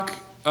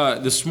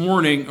this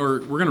morning, or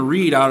we're going to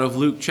read out of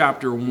Luke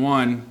chapter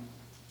 1.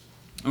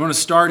 I want to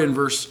start in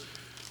verse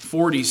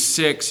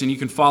 46, and you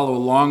can follow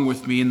along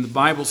with me. And the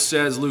Bible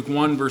says, Luke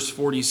 1, verse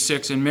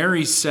 46, "And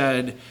Mary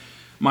said,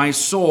 My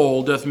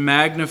soul doth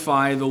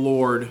magnify the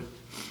Lord,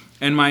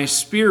 and my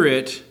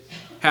spirit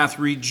hath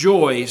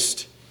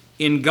rejoiced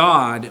in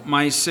God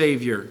my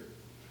Savior.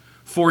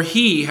 For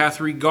he hath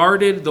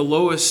regarded the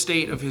low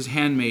estate of his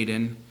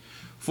handmaiden.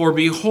 For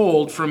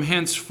behold, from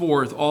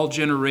henceforth all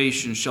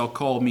generations shall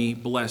call me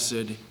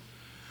blessed.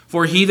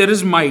 For he that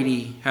is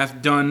mighty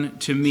hath done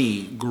to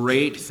me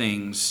great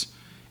things,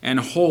 and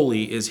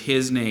holy is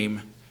his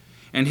name.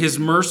 And his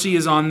mercy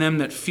is on them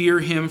that fear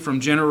him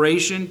from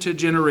generation to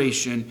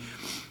generation.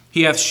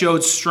 He hath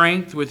showed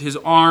strength with his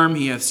arm.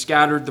 He hath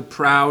scattered the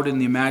proud in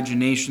the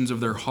imaginations of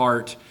their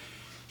heart.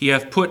 He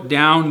hath put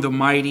down the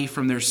mighty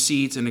from their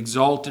seats and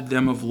exalted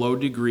them of low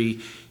degree.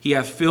 He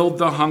hath filled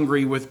the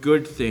hungry with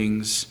good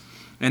things,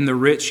 and the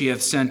rich he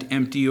hath sent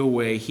empty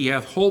away. He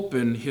hath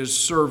holpen his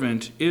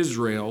servant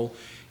Israel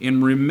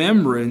in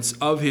remembrance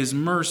of his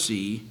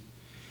mercy,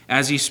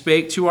 as he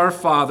spake to our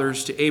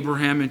fathers, to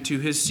Abraham, and to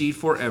his seed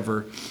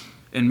forever.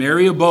 And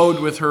Mary abode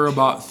with her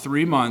about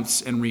 3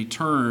 months and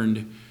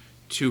returned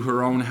to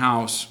her own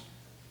house."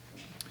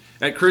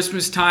 At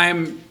Christmas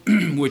time,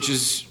 which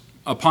is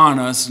upon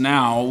us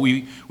now,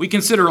 we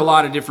consider a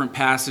lot of different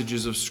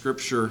passages of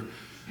Scripture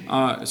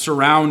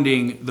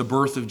surrounding the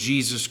birth of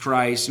Jesus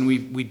Christ, and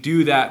we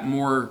do that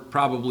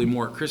probably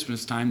more at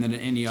Christmas time than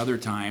at any other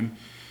time.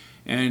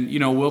 And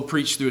we'll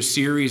preach through a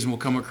series and we'll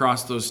come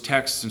across those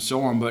texts and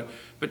so on.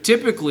 But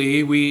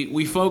typically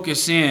we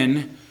focus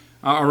in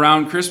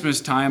around Christmas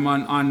time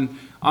on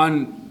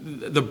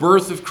the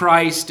birth of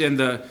Christ and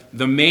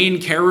the main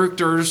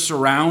characters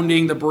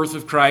surrounding the birth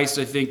of Christ.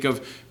 I think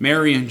of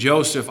Mary and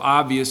Joseph,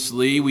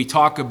 obviously. We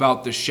talk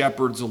about the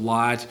shepherds a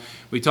lot.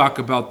 We talk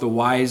about the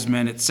wise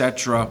men,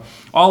 etc.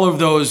 All of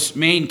those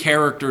main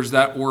characters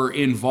that were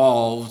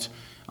involved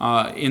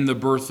in the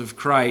birth of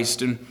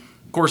Christ. And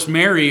of course,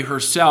 Mary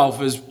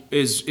herself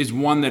is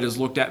one that is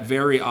looked at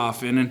very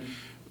often. And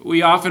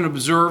we often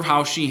observe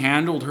how she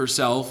handled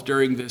herself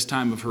during this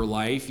time of her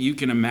life. You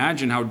can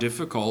imagine how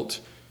difficult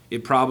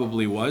it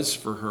probably was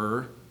for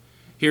her.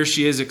 Here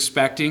she is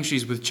expecting.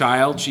 She's with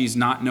child. She's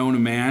not known a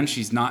man.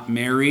 She's not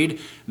married.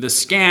 The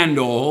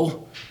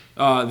scandal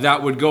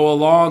that would go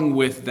along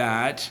with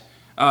that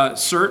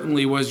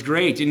certainly was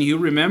great. And you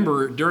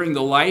remember during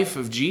the life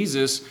of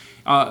Jesus,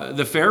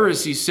 the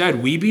Pharisees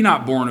said, "We be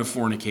not born of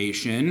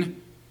fornication."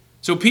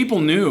 So people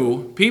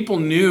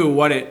knew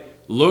what it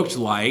looked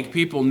like.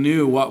 People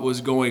knew what was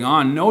going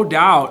on. No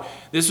doubt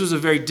this was a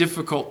very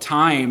difficult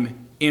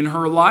time in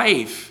her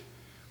life,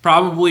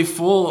 probably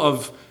full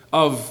of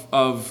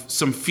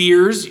some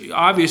fears.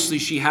 Obviously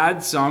she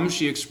had some.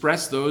 She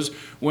expressed those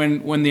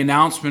when the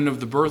announcement of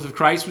the birth of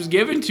Christ was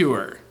given to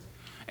her.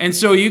 And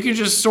so you can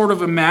just sort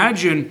of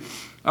imagine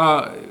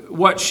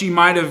what she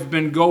might have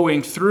been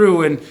going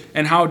through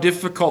and how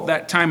difficult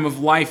that time of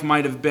life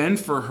might have been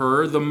for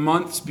her. The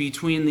months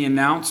between the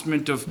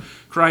announcement of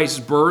Christ's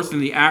birth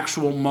and the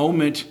actual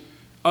moment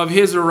of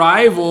his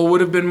arrival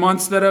would have been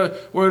months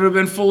that would have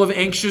been full of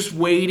anxious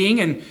waiting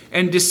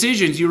and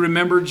decisions. You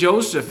remember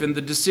Joseph and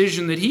the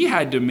decision that he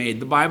had to make.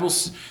 The Bible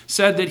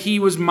said that he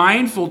was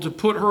mindful to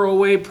put her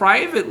away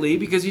privately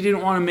because he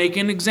didn't want to make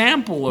an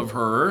example of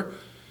her.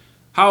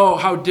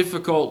 How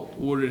difficult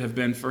would it have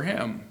been for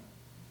him?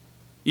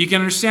 You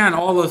can understand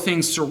all the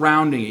things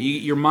surrounding it.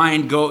 Your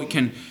mind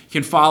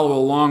can follow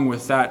along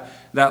with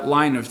that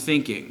line of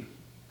thinking.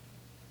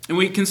 And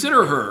we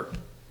consider her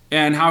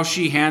and how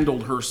she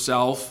handled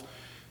herself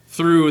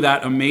through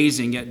that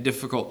amazing yet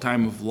difficult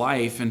time of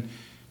life.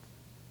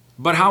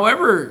 But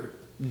however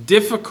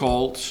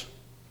difficult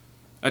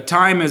a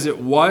time as it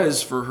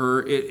was for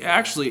her, it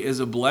actually is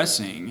a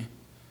blessing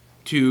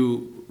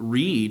to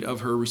read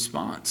of her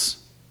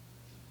response.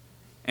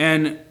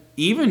 And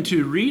even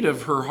to read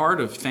of her heart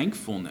of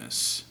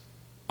thankfulness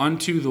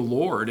unto the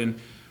Lord. And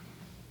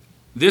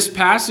this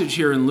passage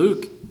here in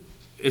Luke,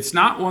 it's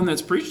not one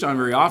that's preached on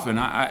very often.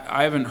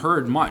 I haven't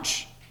heard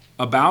much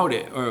about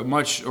it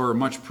or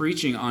much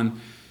preaching on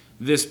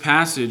this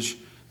passage.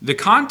 The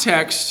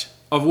context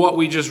of what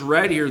we just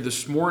read here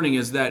this morning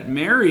is that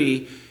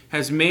Mary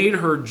has made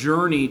her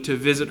journey to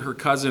visit her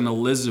cousin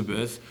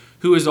Elizabeth,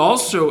 who is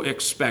also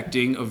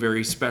expecting a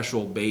very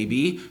special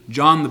baby,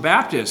 John the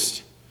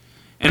Baptist.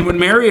 And when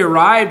Mary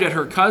arrived at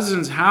her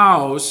cousin's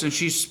house and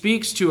she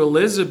speaks to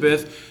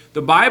Elizabeth,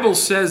 the Bible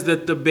says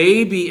that the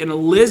baby in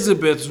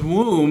Elizabeth's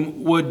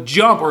womb would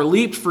jump or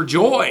leap for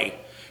joy.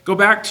 Go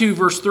back to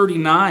verse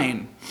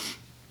 39.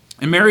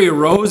 "And Mary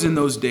arose in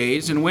those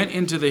days and went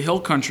into the hill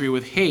country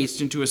with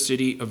haste into a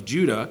city of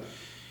Judah,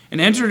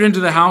 and entered into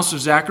the house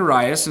of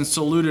Zacharias and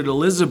saluted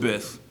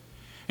Elizabeth.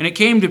 And it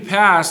came to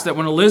pass that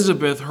when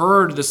Elizabeth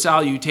heard the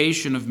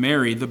salutation of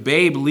Mary, the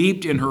babe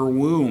leaped in her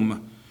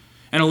womb.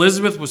 And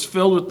Elizabeth was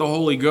filled with the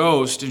Holy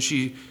Ghost, and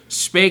she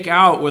spake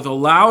out with a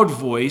loud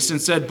voice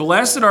and said,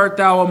 Blessed art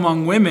thou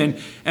among women,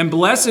 and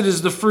blessed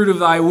is the fruit of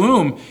thy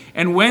womb.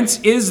 And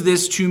whence is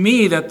this to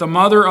me, that the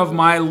mother of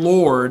my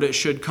Lord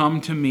should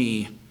come to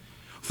me?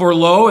 For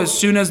lo, as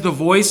soon as the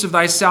voice of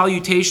thy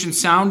salutation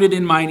sounded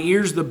in mine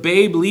ears, the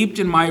babe leaped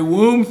in my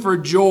womb for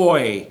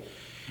joy.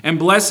 And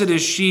blessed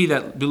is she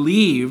that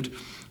believed,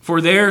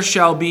 for there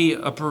shall be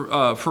a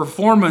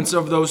performance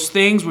of those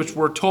things which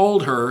were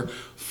told her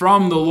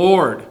from the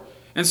Lord.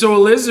 And so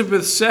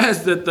Elizabeth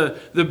says that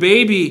the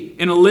baby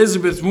in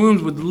Elizabeth's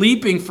womb was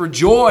leaping for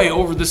joy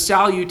over the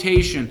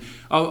salutation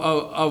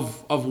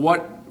of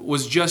what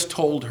was just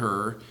told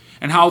her,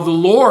 and how the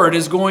Lord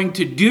is going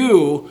to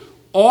do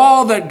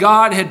all that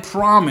God had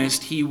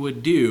promised he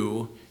would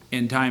do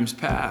in times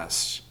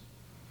past.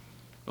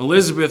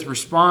 Elizabeth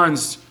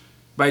responds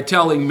by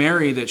telling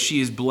Mary that she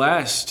is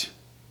blessed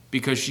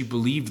because she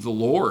believed the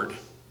Lord,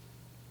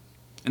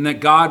 and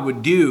that God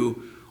would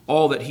do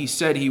all that he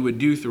said he would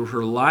do through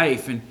her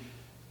life. And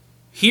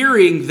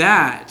hearing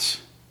that,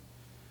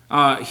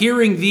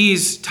 hearing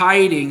these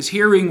tidings,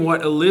 hearing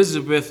what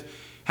Elizabeth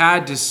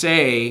had to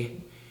say,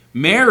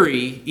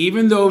 Mary,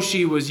 even though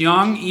she was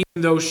young, even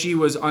though she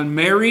was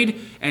unmarried,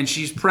 and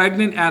she's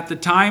pregnant at the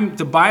time,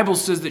 the Bible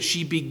says that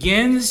she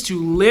begins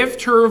to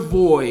lift her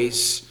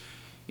voice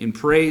in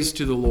praise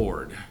to the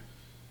Lord.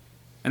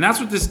 And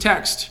that's what this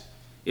text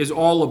is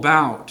all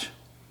about.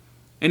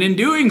 And in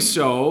doing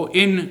so,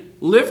 in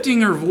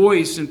lifting her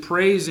voice and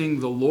praising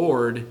the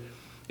Lord,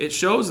 it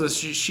shows us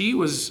she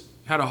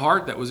had a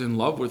heart that was in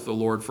love with the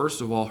Lord,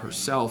 first of all,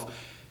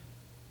 herself.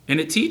 And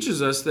it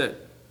teaches us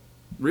that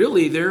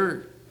really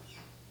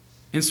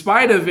in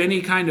spite of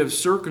any kind of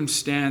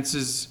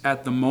circumstances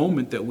at the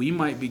moment that we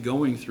might be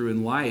going through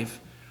in life,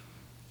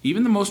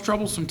 even the most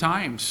troublesome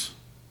times,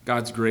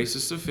 God's grace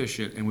is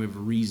sufficient, and we have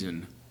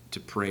reason to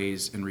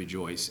praise and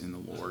rejoice in the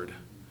Lord.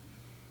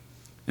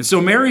 And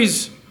so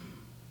Mary's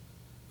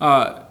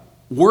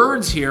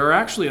words here are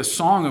actually a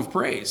song of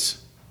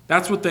praise.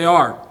 That's what they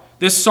are.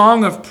 This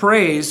song of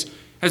praise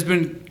has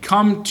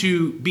come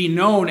to be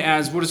known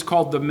as what is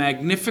called the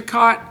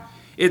Magnificat.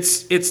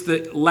 It's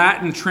the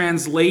Latin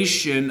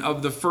translation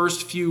of the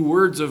first few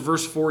words of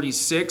verse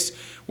 46,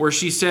 where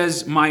she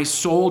says, My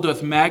soul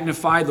doth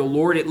magnify the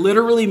Lord. It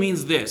literally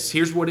means this.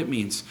 Here's what it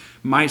means.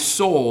 My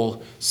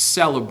soul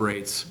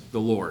celebrates the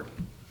Lord.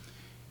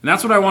 And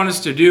that's what I want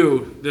us to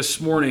do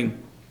this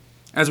morning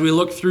as we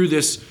look through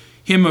this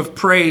hymn of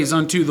praise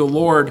unto the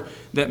Lord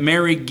that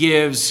Mary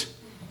gives.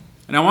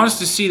 And I want us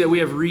to see that we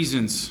have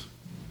reasons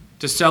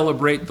to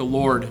celebrate the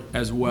Lord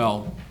as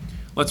well.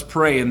 Let's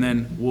pray and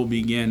then we'll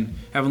begin.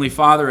 Heavenly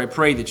Father, I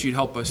pray that you'd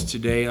help us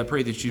today. I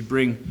pray that you'd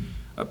bring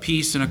a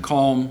peace and a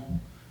calm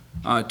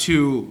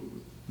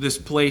to this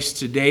place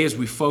today as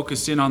we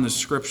focus in on the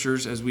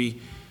Scriptures, as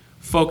we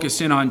focus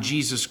in on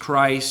Jesus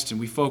Christ, and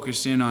we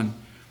focus in on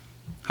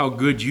how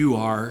good you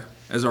are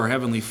as our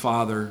Heavenly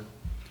Father.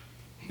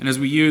 And as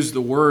we use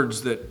the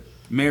words that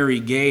Mary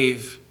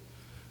gave,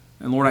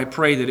 and Lord, I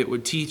pray that it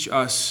would teach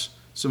us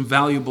some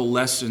valuable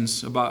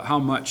lessons about how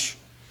much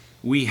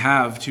we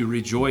have to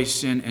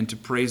rejoice in and to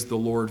praise the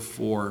Lord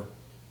for.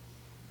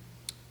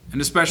 And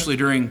especially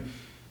during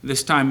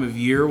this time of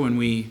year when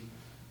we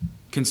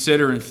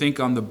consider and think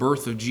on the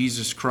birth of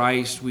Jesus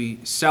Christ, we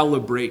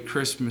celebrate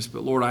Christmas.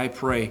 But Lord, I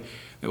pray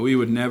that we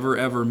would never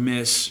ever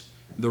miss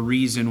the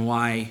reason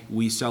why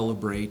we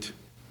celebrate.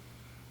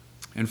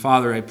 And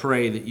Father, I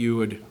pray that you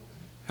would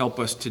help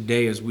us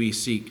today as we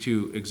seek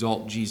to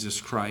exalt Jesus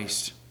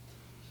Christ,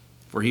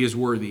 for he is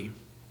worthy.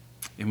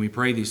 And we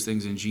pray these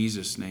things in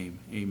Jesus' name.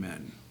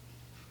 Amen.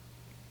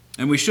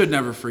 And we should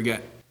never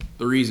forget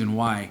the reason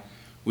why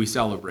we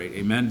celebrate.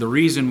 Amen. The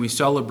reason we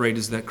celebrate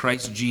is that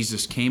Christ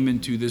Jesus came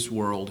into this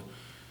world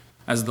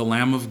as the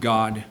Lamb of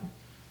God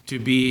to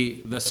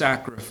be the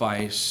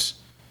sacrifice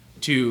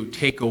to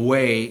take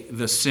away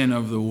the sin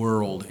of the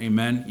world.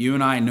 Amen. You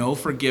and I know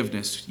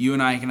forgiveness. You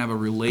and I can have a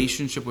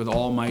relationship with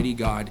Almighty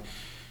God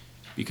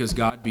because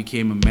God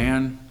became a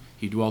man.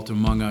 He dwelt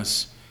among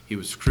us. He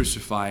was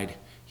crucified.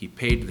 He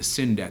paid the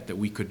sin debt that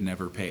we could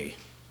never pay.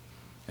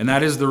 And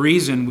that is the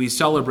reason we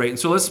celebrate. And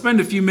so let's spend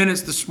a few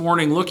minutes this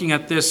morning looking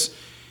at this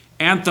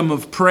anthem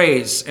of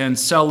praise and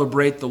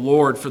celebrate the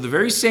Lord for the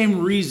very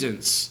same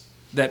reasons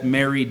that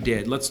Mary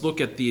did. Let's look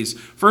at these.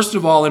 First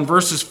of all, in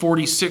verses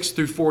 46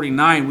 through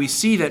 49, we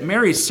see that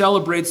Mary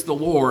celebrates the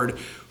Lord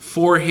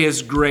for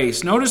his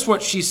grace. Notice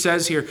what she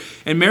says here.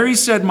 And Mary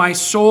said, My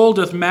soul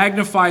doth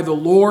magnify the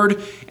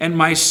Lord, and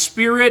my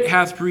spirit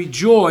hath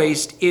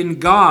rejoiced in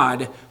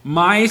God,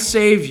 my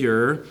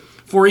Savior,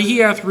 for he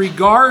hath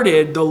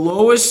regarded the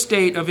low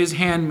estate of his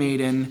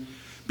handmaiden.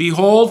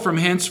 Behold, from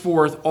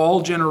henceforth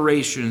all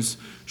generations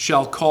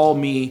shall call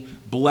me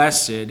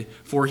blessed.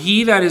 For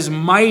he that is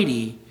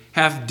mighty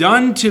hath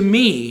done to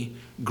me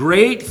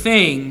great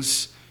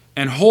things,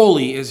 and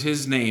holy is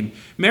his name.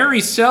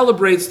 Mary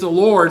celebrates the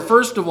Lord,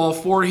 first of all,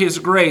 for his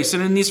grace.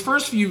 And in these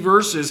first few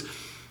verses,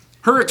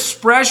 her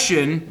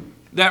expression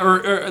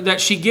that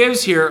she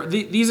gives here,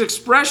 these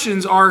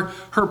expressions are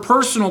her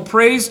personal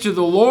praise to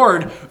the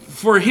Lord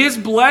for his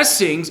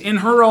blessings in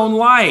her own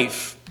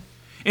life.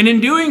 And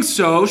in doing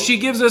so, she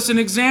gives us an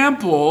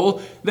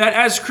example that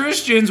as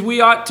Christians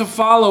we ought to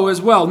follow as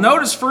well.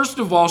 Notice, first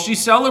of all, she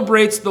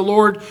celebrates the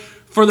Lord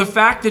for the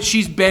fact that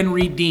she's been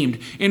redeemed.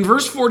 In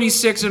verse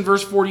 46 and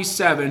verse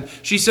 47,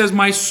 she says,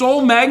 "My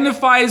soul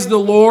magnifies the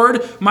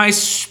Lord, my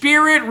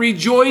spirit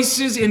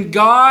rejoices in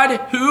God,"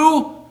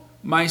 who?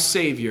 My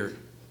Savior.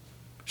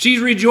 She's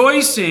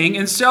rejoicing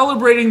and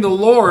celebrating the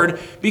Lord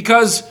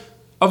because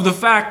of the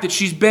fact that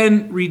she's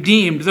been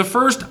redeemed. The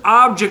first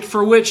object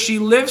for which she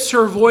lifts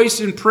her voice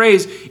in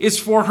praise is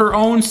for her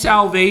own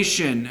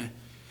salvation.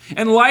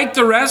 And like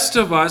the rest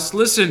of us,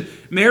 listen,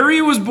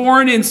 Mary was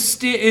born in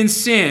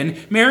sin.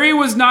 Mary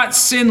was not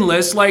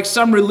sinless like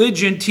some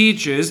religion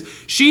teaches.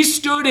 She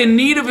stood in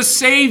need of a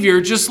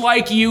Savior just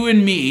like you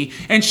and me.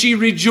 And she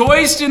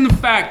rejoiced in the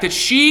fact that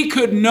she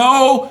could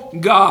know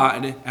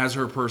God as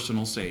her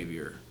personal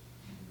Savior.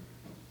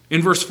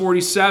 In verse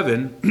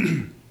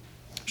 47,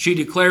 she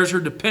declares her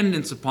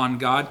dependence upon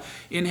God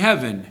in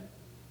heaven.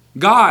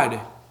 God,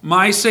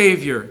 my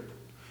Savior.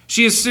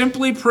 She is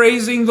simply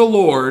praising the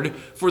Lord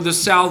for the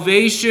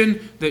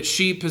salvation that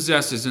she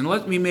possesses. And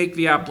let me make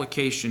the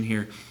application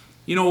here.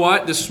 You know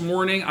what? This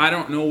morning, I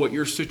don't know what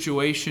your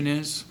situation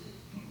is.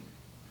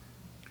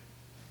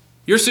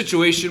 Your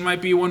situation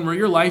might be one where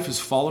your life is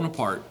falling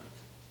apart.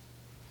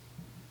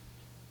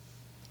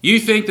 You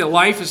think that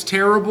life is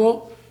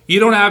terrible. You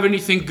don't have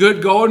anything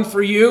good going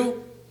for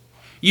you.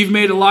 You've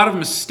made a lot of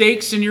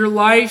mistakes in your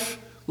life.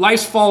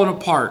 Life's falling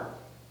apart.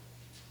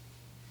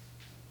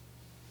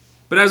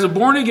 But as a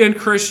born-again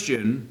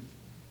Christian,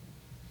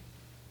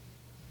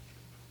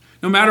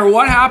 no matter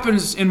what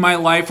happens in my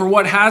life or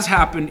what has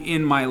happened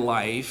in my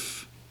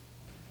life,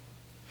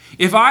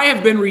 if I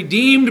have been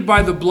redeemed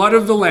by the blood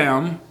of the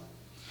Lamb,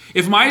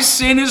 if my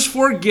sin is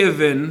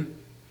forgiven,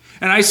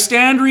 and I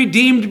stand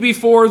redeemed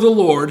before the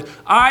Lord,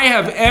 I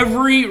have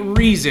every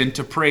reason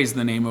to praise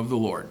the name of the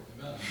Lord.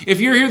 If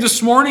you're here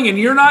this morning and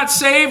you're not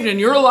saved and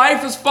your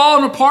life is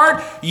falling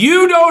apart,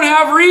 you don't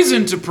have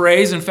reason to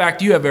praise. In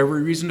fact, you have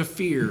every reason to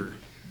fear.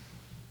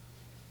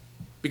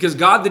 Because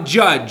God the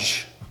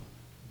judge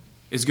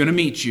is going to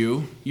meet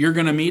you. You're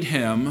going to meet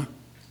him.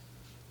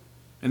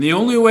 And the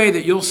only way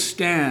that you'll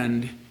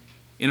stand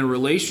in a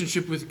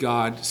relationship with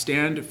God,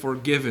 stand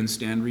forgiven,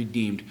 stand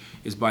redeemed,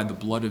 is by the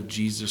blood of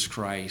Jesus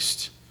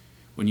Christ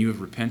when you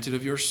have repented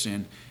of your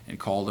sin and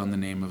called on the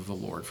name of the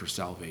Lord for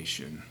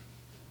salvation.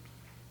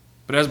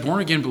 But as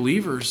born-again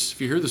believers, if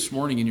you're here this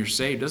morning and you're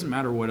saved, it doesn't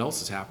matter what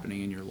else is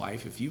happening in your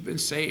life. If you've been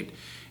saved,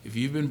 if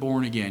you've been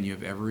born again, you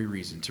have every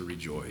reason to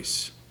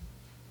rejoice.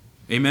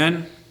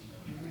 Amen?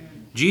 Amen.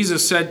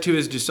 Jesus said to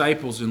his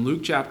disciples in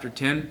Luke chapter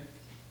 10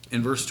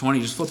 and verse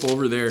 20, just flip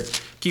over there,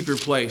 keep your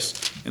place,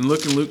 and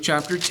look in Luke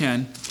chapter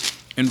 10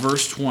 and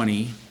verse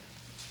 20.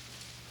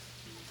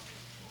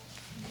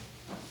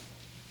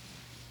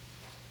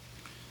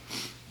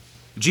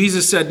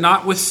 Jesus said,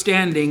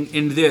 "Notwithstanding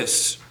in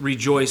this,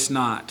 rejoice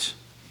not,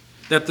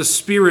 that the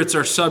spirits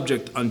are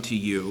subject unto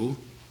you,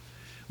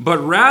 but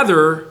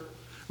rather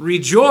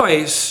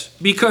rejoice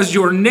because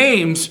your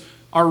names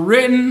are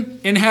written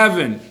in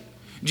heaven."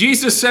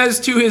 Jesus says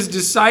to his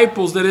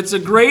disciples that it's a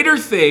greater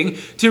thing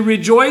to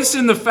rejoice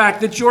in the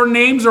fact that your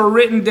names are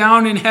written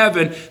down in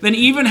heaven than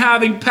even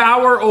having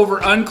power over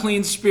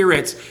unclean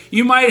spirits.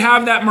 You might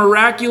have that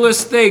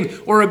miraculous thing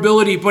or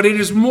ability, but it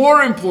is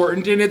more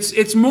important and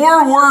it's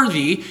more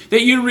worthy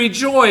that you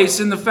rejoice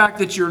in the fact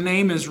that your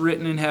name is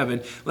written in heaven.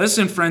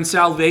 Listen, friends,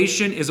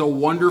 salvation is a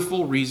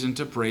wonderful reason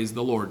to praise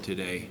the Lord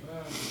today.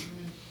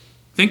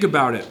 Think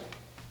about it.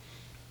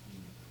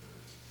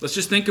 Let's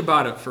just think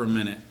about it for a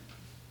minute.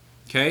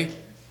 Okay?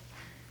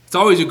 It's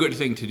always a good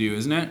thing to do,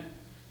 isn't it?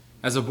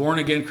 As a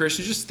born-again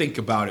Christian, just think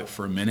about it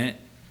for a minute.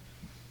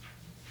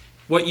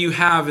 What you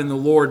have in the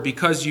Lord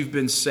because you've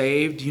been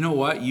saved, you know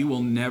what? You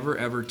will never,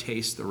 ever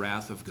taste the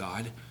wrath of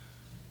God.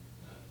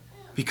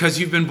 Because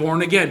you've been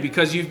born again,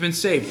 because you've been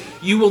saved.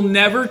 You will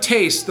never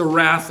taste the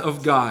wrath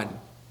of God.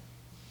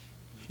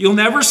 You'll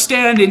never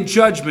stand in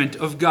judgment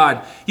of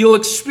God. You'll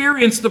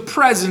experience the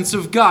presence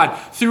of God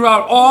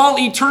throughout all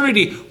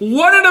eternity.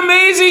 What an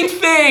amazing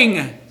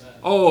thing!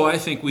 Oh, I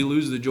think we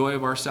lose the joy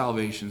of our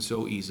salvation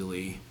so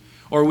easily.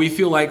 Or we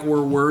feel like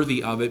we're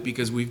worthy of it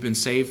because we've been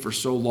saved for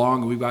so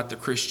long and we've got the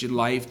Christian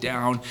life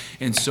down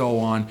and so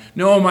on.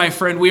 No, my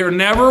friend, we are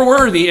never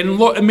worthy. And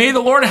may the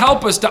Lord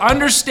help us to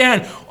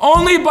understand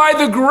only by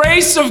the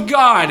grace of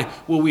God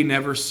will we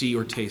never see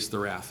or taste the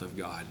wrath of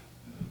God.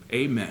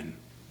 Amen.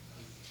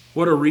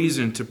 What a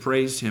reason to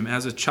praise him.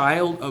 As a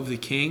child of the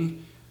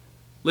King,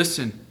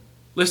 listen,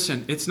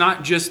 it's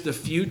not just the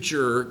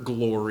future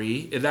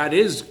glory. That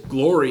is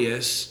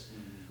glorious.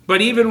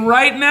 But even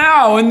right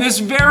now, in this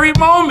very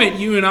moment,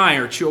 you and I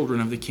are children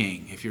of the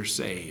King if you're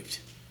saved.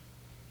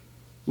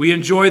 We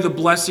enjoy the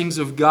blessings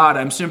of God.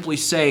 I'm simply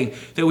saying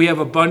that we have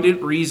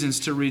abundant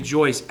reasons to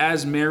rejoice,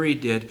 as Mary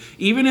did.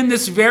 Even in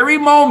this very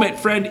moment,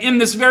 friend, in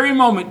this very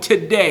moment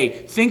today,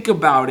 think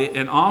about it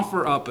and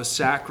offer up a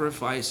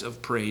sacrifice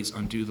of praise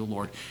unto the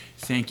Lord.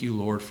 Thank you,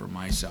 Lord, for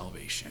my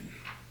salvation.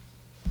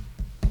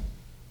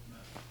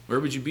 Where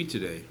would you be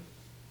today?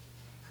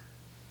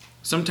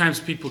 Sometimes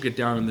people get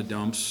down in the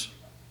dumps.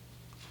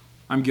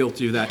 I'm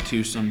guilty of that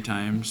too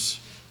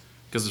sometimes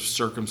because of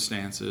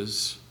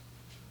circumstances.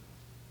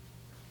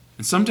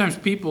 And sometimes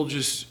people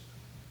just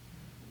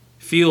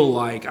feel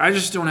like, I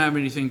just don't have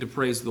anything to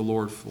praise the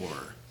Lord for.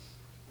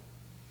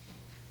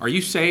 Are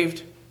you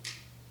saved?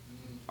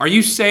 Are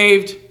you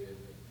saved?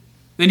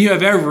 Then you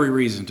have every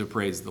reason to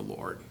praise the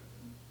Lord.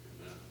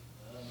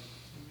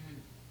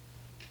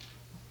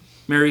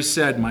 Mary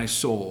said, my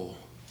soul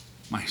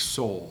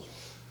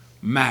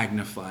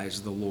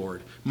magnifies the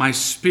Lord. My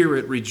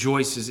spirit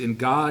rejoices in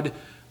God,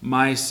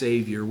 my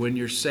Savior. When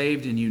you're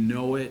saved and you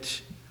know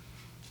it,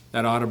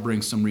 that ought to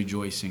bring some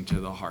rejoicing to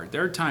the heart.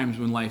 There are times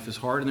when life is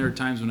hard, and there are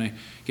times when I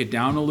get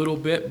down a little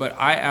bit, but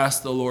I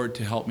ask the Lord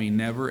to help me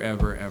never,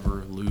 ever,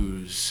 ever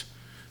lose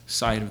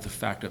sight of the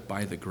fact that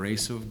by the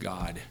grace of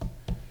God,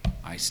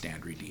 I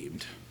stand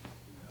redeemed.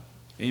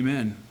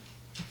 Amen.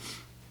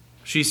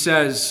 She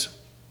says,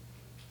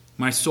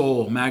 my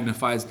soul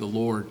magnifies the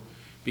Lord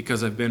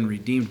because I've been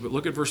redeemed. But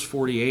look at verse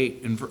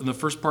 48. In the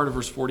first part of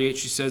verse 48,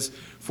 she says,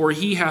 for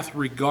he hath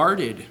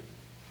regarded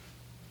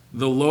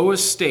the low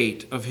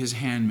estate of his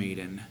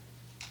handmaiden.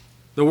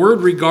 The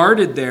word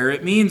regarded there,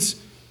 it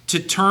means to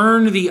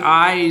turn the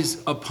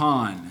eyes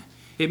upon.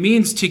 It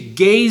means to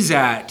gaze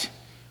at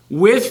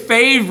with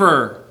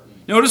favor.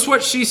 Notice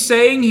what she's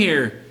saying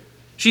here.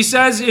 She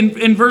says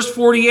in verse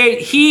 48,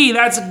 he,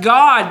 that's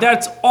God,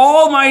 that's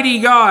Almighty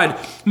God,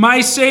 my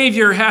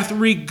Savior, hath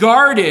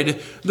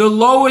regarded the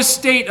low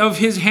estate of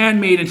his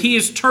handmaiden. He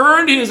has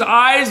turned his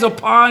eyes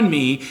upon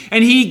me,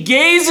 and he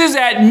gazes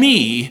at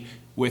me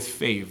with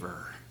favor.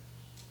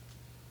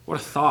 What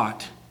a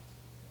thought.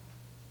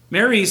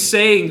 Mary's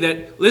saying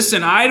that,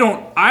 listen,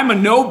 I'm a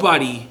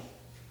nobody.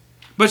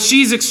 But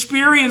she's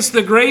experienced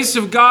the grace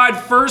of God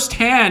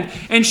firsthand,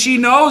 and she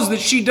knows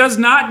that she does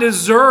not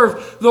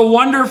deserve the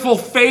wonderful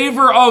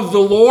favor of the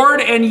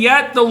Lord, and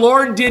yet the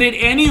Lord did it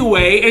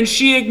anyway, and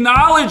she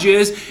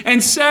acknowledges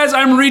and says,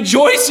 I'm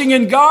rejoicing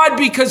in God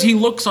because he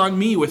looks on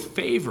me with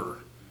favor.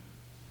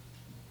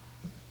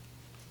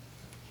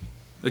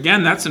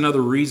 Again, that's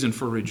another reason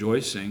for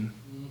rejoicing.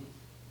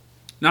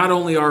 Not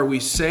only are we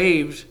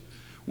saved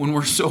when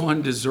we're so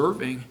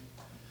undeserving,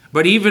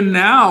 but even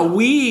now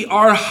we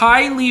are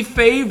highly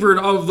favored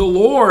of the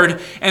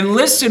Lord. And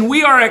listen,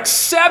 we are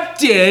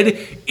accepted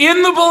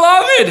in the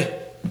beloved.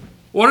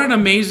 What an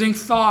amazing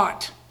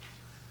thought.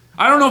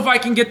 I don't know if I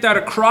can get that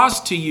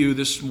across to you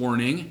this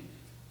morning.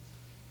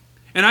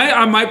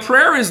 And my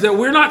prayer is that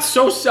we're not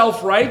so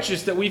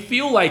self-righteous that we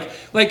feel like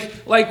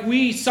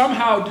we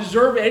somehow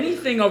deserve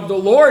anything of the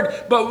Lord,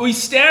 but we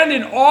stand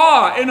in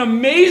awe and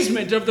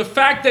amazement of the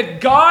fact that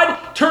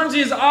God turns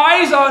his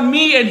eyes on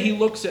me and he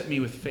looks at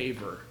me with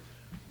favor.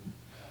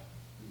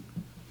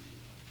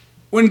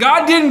 When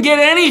God didn't get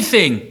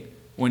anything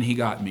when he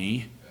got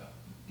me,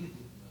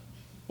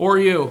 or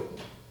you,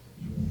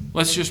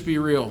 let's just be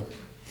real,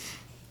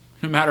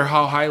 no matter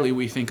how highly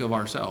we think of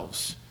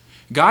ourselves.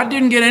 God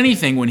didn't get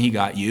anything when he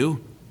got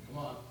you.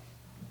 Come on.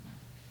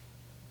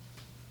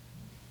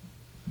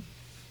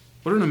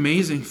 What an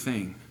amazing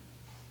thing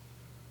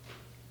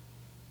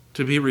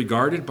to be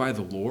regarded by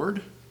the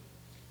Lord,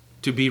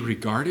 to be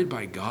regarded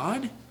by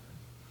God.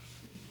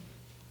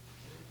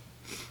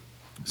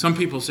 Some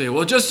people say,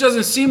 well, it just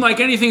doesn't seem like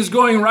anything's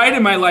going right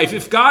in my life.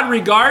 If God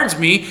regards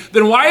me,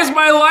 then why is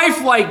my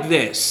life like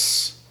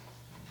this?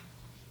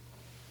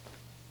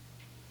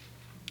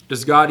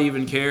 Does God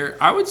even care?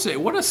 I would say,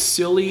 what a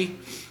silly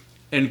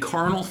and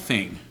carnal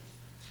thing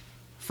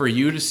for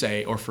you to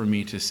say or for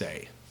me to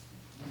say.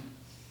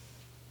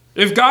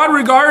 If God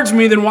regards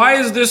me, then why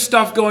is this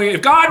stuff going?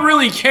 If God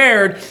really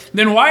cared,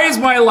 then why is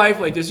my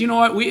life like this? You know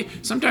what?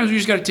 Sometimes we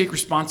just got to take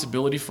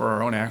responsibility for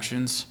our own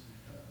actions.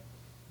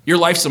 Your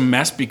life's a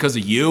mess because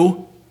of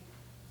you.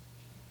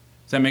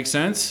 Does that make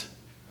sense?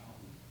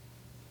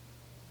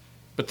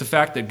 But the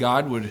fact that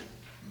God would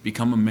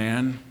become a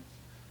man,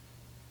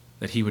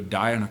 that he would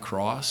die on a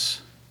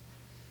cross,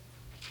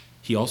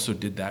 he also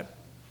did that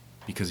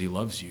because he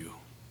loves you.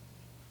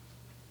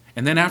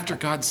 And then after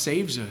God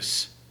saves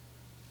us,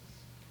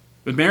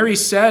 but Mary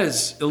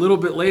says a little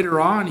bit later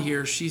on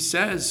here, she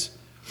says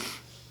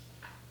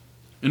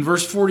in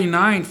verse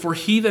 49, for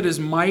he that is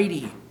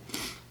mighty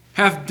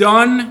hath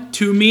done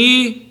to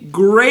me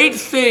great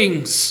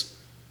things,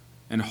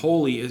 and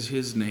holy is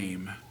his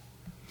name.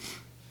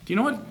 Do you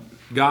know what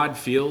God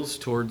feels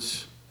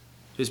towards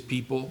his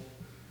people?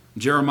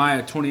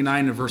 Jeremiah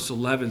 29 and verse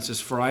 11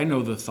 says, for I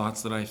know the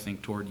thoughts that I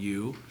think toward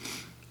you,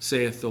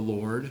 saith the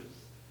Lord,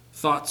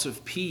 thoughts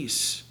of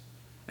peace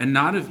and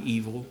not of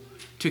evil,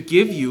 to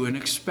give you an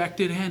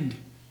expected end.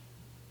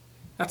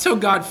 That's how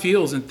God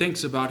feels and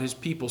thinks about his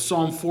people.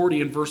 Psalm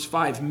 40 and verse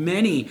 5,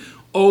 many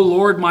O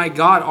Lord my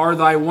God, are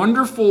thy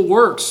wonderful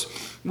works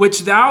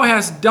which thou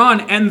hast done,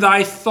 and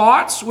thy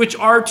thoughts which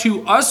are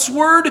to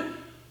usward,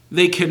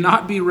 they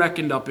cannot be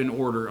reckoned up in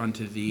order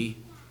unto thee.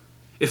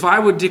 If I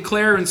would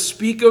declare and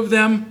speak of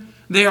them,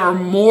 they are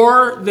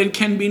more than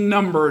can be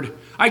numbered.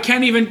 I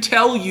can't even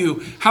tell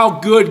you how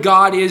good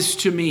God is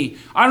to me.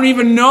 I don't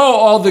even know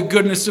all the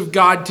goodness of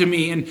God to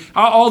me and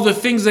all the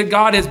things that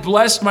God has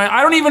blessed my.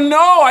 I don't even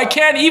know. I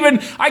can't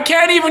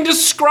even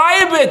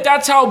describe it.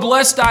 That's how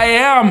blessed I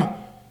am.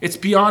 It's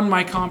beyond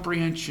my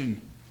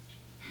comprehension.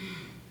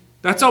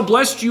 That's how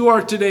blessed you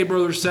are today,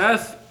 Brother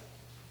Seth.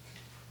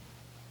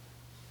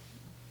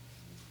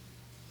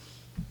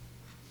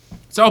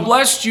 That's how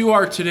blessed you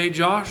are today,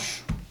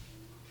 Josh.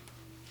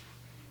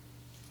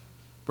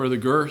 Brother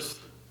Girth.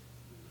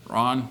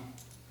 Ron.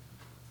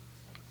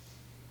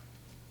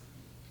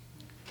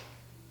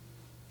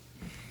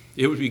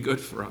 It would be good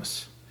for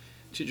us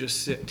to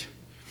just sit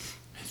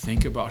and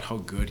think about how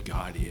good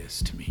God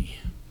is to me.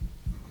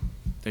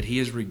 That he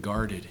has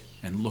regarded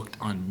and looked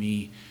on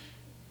me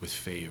with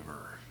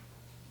favor.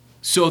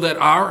 So that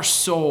our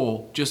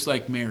soul, just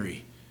like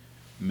Mary,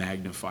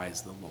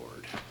 magnifies the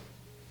Lord.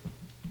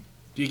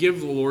 Do you give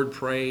the Lord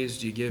praise?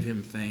 Do you give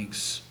him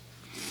thanks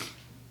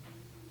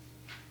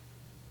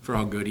for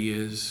how good he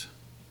is?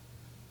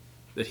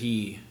 That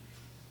he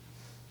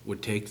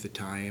would take the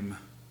time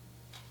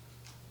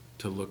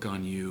to look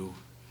on you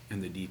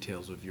and the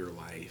details of your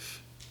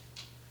life.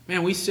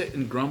 Man, we sit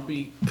in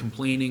grumpy,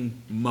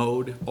 complaining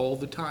mode all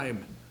the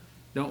time,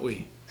 don't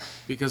we?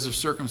 Because of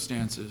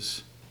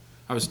circumstances.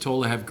 I was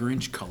told to have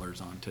Grinch colors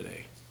on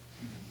today.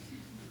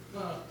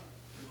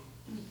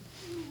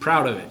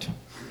 Proud of it.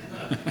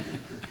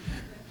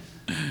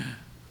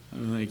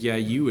 I'm like, yeah,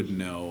 you would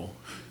know,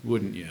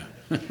 wouldn't you?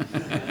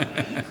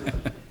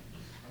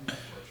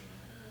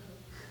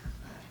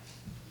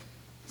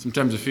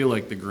 Sometimes I feel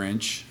like the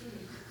Grinch,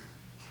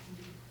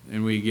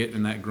 and we get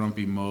in that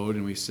grumpy mode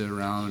and we sit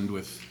around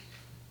with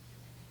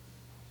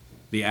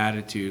the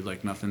attitude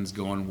like nothing's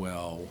going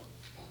well,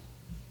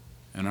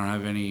 and I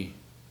don't have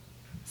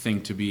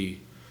anything to be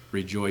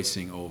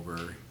rejoicing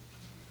over.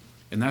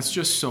 And that's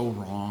just so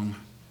wrong.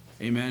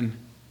 Amen?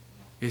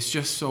 It's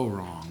just so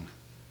wrong.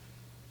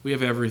 We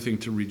have everything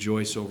to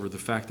rejoice over. The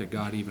fact that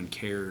God even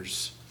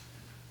cares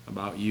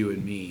about you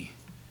and me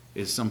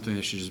is something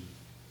that should just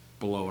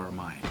blow our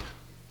mind.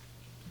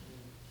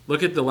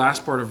 Look at the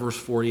last part of verse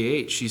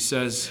 48. She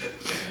says,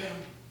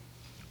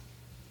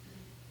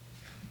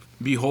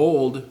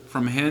 Behold,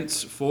 from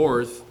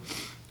henceforth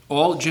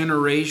all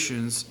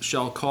generations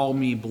shall call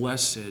me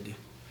blessed.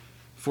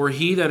 For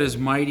he that is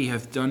mighty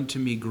hath done to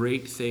me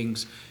great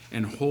things,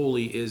 and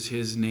holy is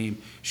his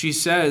name. She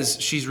says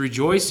she's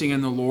rejoicing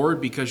in the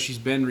Lord because she's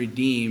been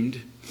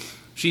redeemed.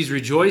 She's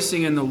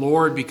rejoicing in the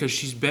Lord because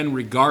she's been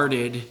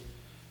regarded,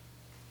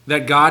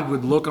 that God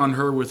would look on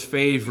her with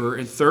favor.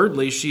 And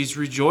thirdly, she's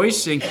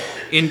rejoicing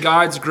in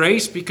God's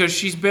grace because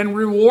she's been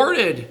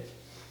rewarded.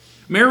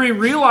 Mary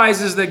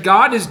realizes that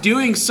God is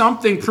doing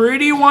something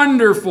pretty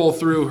wonderful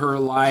through her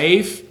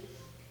life.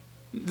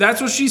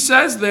 That's what she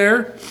says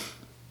there.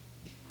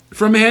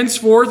 From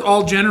henceforth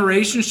all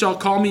generations shall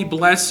call me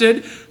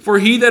blessed, for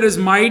he that is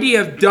mighty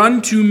hath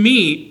done to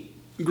me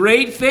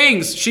great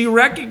things. She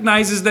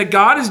recognizes that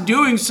God is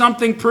doing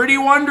something pretty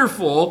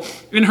wonderful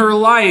in her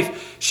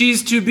life.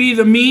 She's to be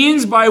the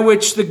means by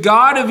which the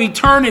God of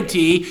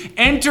eternity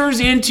enters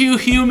into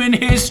human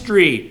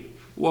history.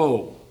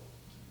 Whoa.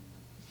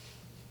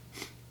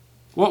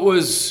 What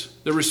was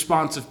the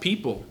response of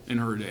people in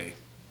her day?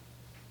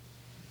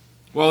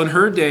 Well, in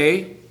her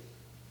day,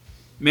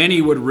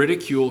 many would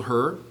ridicule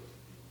her.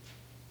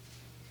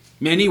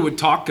 Many would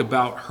talk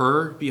about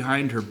her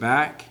behind her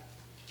back.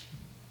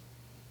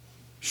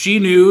 She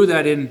knew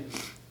that in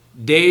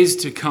days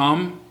to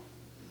come,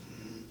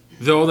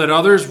 though that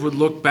others would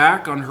look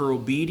back on her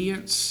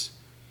obedience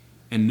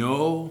and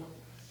know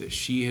that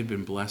she had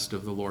been blessed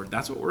of the Lord.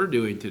 That's what we're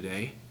doing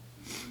today.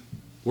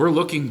 We're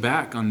looking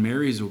back on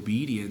Mary's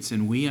obedience,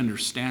 and we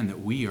understand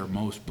that we are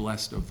most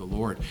blessed of the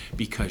Lord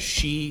because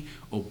she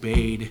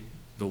obeyed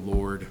the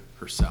Lord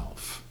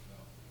herself.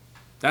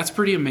 That's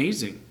pretty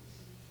amazing.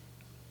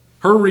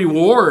 Her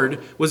reward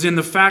was in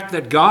the fact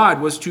that God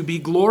was to be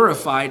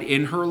glorified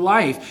in her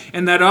life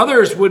and that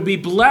others would be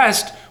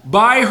blessed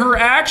by her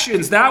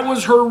actions. That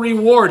was her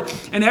reward.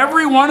 And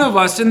every one of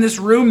us in this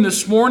room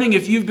this morning,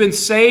 if you've been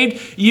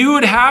saved, you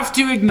would have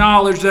to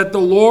acknowledge that the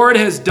Lord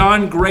has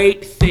done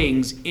great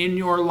things in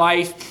your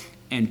life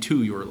and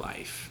to your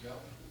life.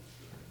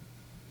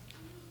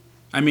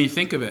 I mean,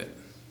 think of it.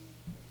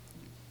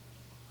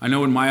 I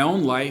know in my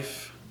own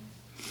life,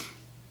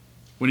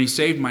 when he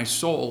saved my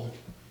soul,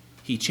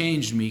 he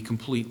changed me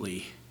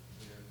completely.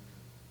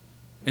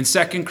 And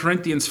 2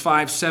 Corinthians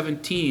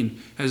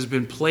 5:17 has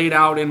been played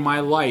out in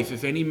my life.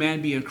 If any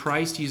man be in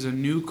Christ, he's a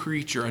new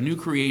creature, a new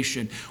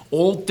creation.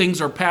 Old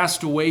things are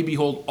passed away.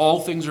 Behold, all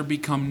things are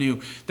become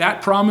new.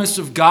 That promise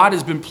of God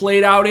has been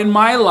played out in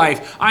my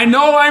life. I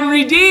know I'm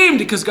redeemed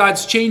because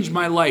God's changed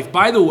my life.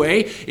 By the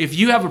way, if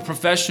you have a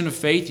profession of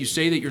faith, you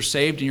say that you're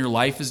saved and your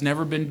life has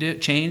never been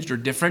changed or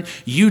different,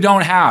 you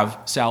don't have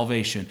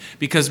salvation.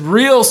 Because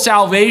real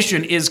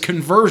salvation is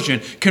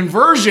conversion.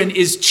 Conversion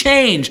is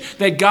change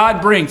that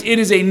God brings. It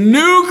is a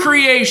new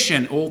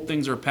creation. Old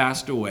things are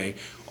passed away.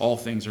 All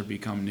things are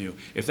become new.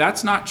 If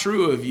that's not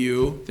true of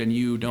you, then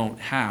you don't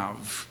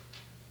have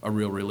a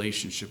real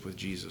relationship with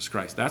Jesus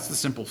Christ. That's the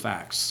simple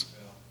facts.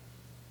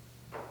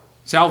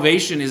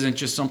 Salvation isn't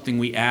just something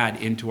we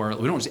add into our life.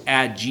 We don't just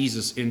add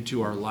Jesus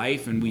into our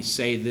life and we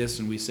say this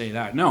and we say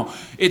that. No,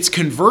 it's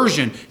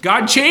conversion.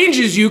 God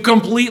changes you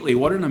completely.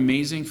 What an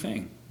amazing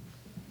thing.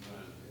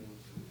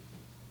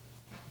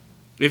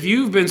 If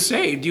you've been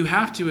saved, you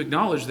have to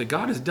acknowledge that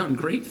God has done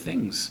great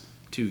things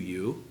to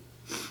you.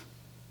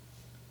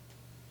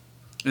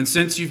 And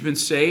since you've been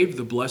saved,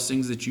 the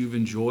blessings that you've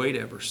enjoyed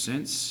ever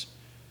since,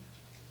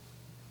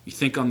 you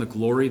think on the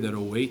glory that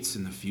awaits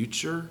in the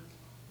future.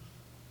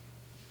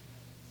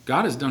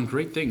 God has done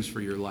great things for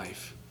your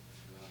life.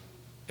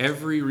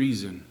 Every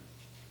reason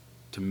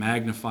to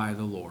magnify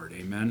the Lord.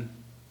 Amen.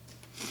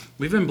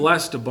 We've been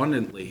blessed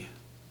abundantly.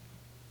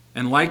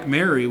 And like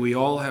Mary, we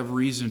all have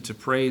reason to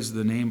praise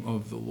the name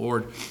of the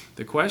Lord.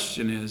 The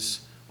question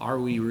is, are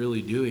we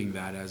really doing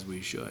that as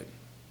we should?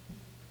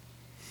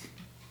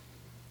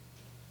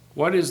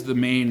 What is the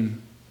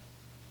main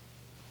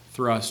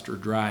thrust or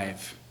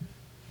drive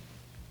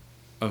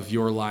of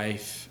your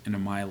life and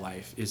of my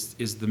life?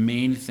 Is the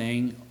main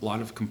thing a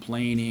lot of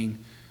complaining,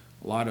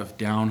 a lot of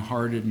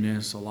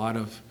downheartedness, a lot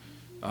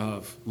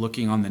of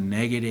looking on the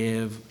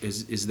negative?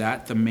 Is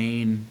that the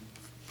main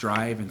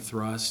drive and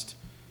thrust?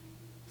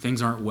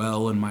 Things aren't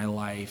well in my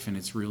life, and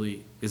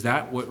is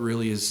that what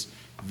really is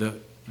the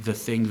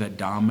thing that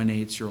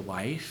dominates your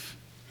life?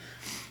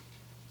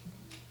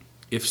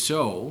 If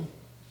so,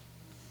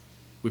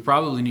 we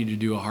probably need to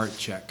do a heart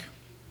check.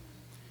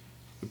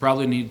 We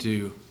probably need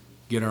to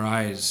get our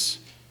eyes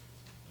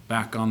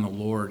back on the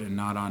Lord and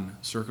not on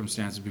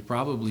circumstances. We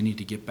probably need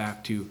to get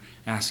back to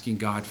asking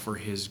God for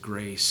His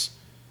grace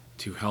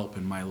to help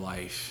in my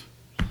life.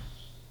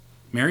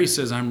 Mary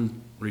says,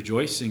 I'm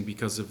rejoicing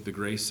because of the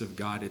grace of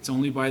God. It's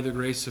only by the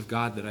grace of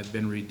God that I've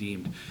been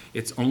redeemed.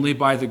 It's only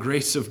by the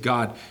grace of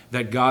God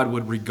that God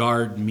would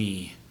regard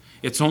me.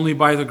 It's only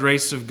by the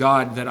grace of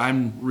God that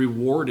I'm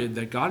rewarded,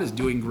 that God is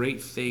doing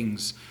great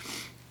things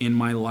in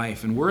my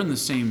life. And we're in the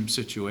same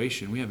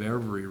situation. We have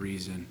every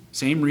reason.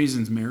 Same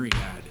reasons Mary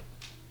had.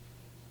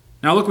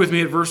 Now look with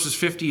me at verses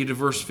 50 to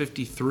verse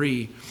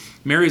 53.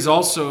 Mary's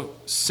also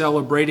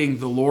celebrating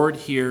the Lord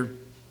here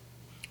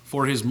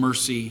for His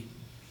mercy.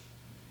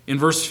 In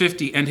verse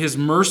 50, and His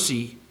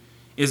mercy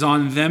is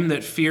on them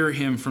that fear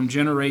Him from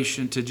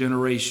generation to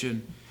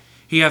generation.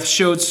 He hath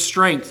showed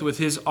strength with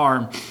His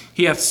arm.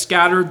 He hath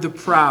scattered the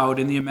proud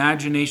in the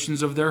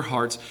imaginations of their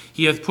hearts.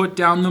 He hath put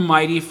down the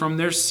mighty from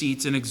their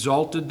seats and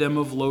exalted them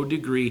of low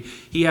degree.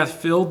 He hath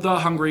filled the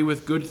hungry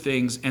with good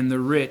things, and the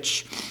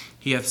rich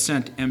He hath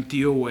sent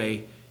empty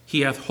away.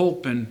 He hath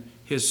holpen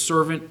His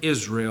servant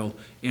Israel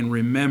in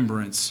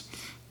remembrance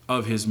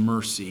of His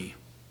mercy.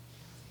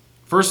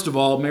 First of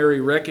all, Mary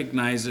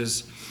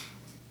recognizes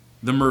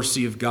the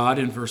mercy of God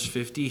in verse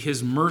 50.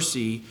 His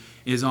mercy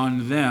is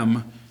on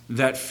them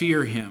that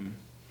fear Him.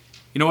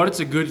 You know what? It's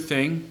a good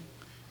thing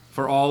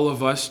for all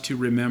of us to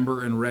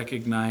remember and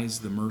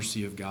recognize the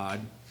mercy of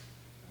God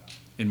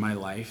in my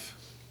life.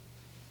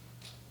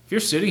 If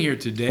you're sitting here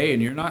today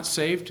and you're not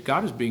saved,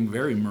 God is being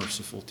very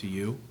merciful to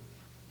you.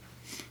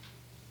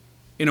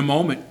 In a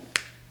moment,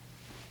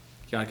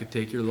 God could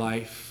take your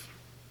life.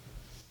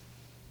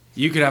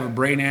 You could have a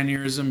brain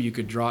aneurysm, you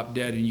could drop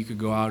dead, and you could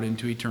go out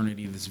into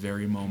eternity this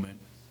very moment.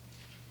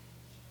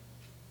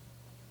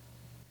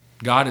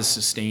 God is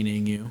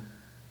sustaining you.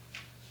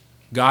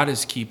 God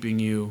is keeping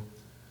you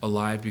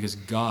alive because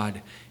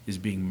God is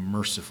being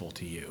merciful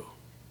to you.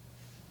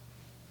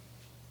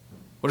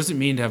 What does it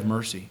mean to have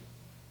mercy?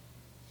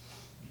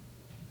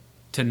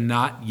 To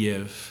not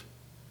give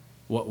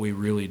what we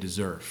really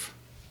deserve.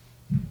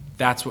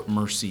 That's what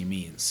mercy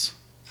means.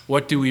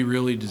 What do we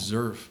really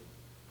deserve?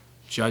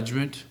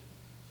 Judgment,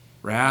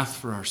 wrath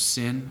for our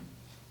sin.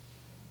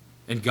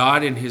 And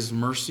God in His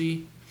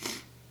mercy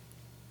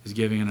is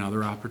giving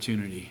another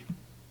opportunity.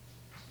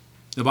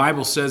 The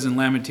Bible says in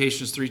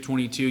Lamentations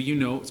 3:22, you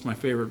know, it's my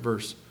favorite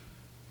verse.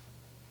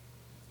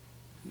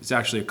 It's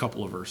actually a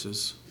couple of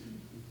verses.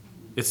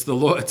 It's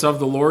of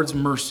the Lord's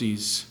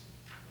mercies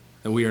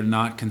that we are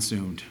not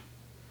consumed.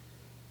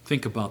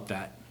 Think about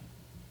that.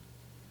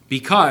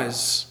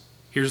 Because,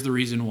 here's the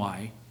reason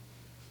why,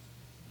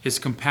 His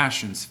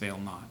compassions fail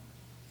not.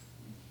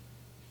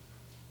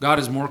 God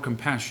is more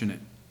compassionate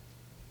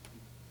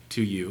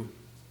to you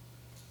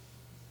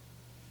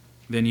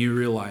than you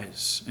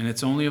realize. And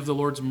it's only of the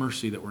Lord's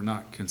mercy that we're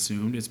not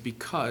consumed. It's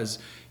because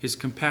His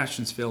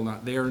compassions fail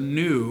not. They are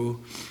new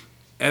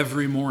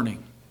every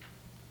morning.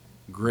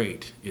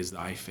 Great is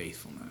thy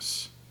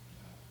faithfulness.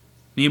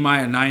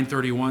 Nehemiah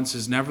 9:31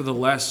 says,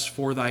 Nevertheless,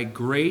 for thy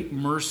great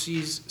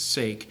mercy's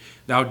sake,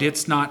 thou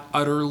didst not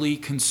utterly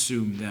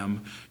consume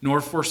them,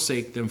 nor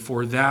forsake them,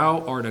 for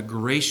thou art a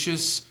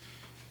gracious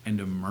and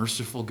a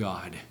merciful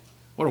God.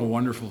 What a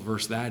wonderful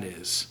verse that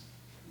is,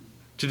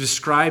 to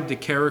describe the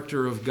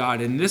character of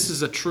God. And this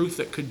is a truth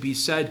that could be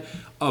said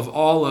of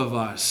all of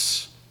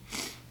us.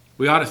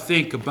 We ought to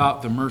think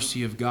about the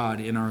mercy of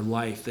God in our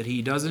life, that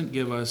he doesn't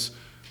give us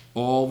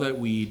all that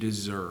we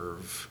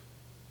deserve.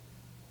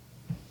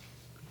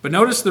 But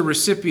notice the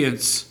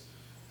recipients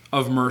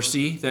of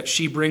mercy that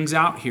she brings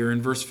out here in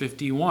verse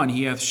 51.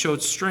 He hath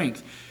showed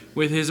strength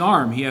with his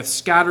arm. He hath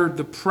scattered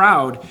the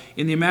proud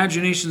in the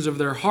imaginations of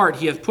their heart.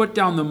 He hath put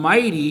down the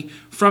mighty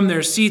from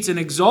their seats and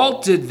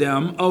exalted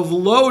them of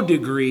low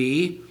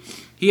degree.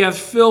 He hath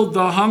filled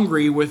the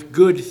hungry with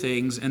good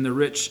things, and the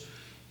rich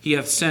he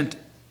hath sent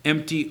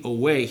empty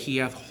away. He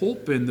hath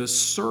holpen his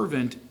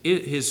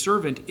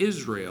servant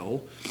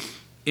Israel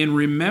in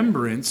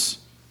remembrance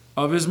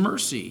of his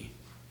mercy.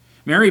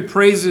 Mary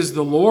praises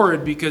the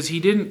Lord because he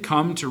didn't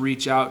come to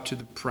reach out to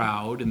the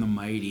proud and the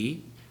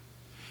mighty.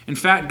 In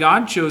fact,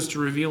 God chose to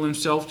reveal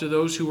himself to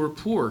those who were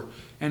poor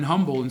and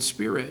humble in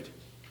spirit.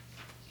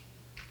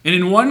 And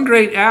in one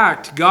great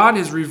act, God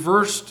has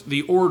reversed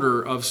the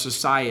order of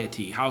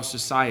society, how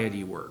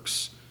society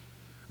works.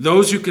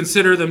 Those who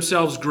consider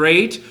themselves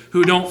great,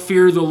 who don't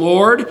fear the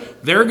Lord,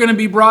 they're going to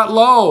be brought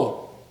low.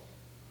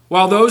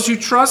 While those who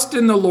trust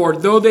in the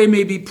Lord, though they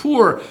may be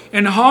poor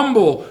and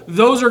humble,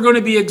 those are going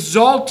to be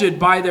exalted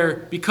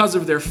because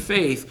of their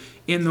faith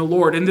in the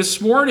Lord. And this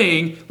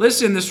morning,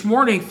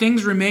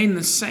 things remain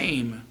the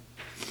same.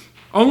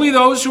 Only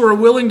those who are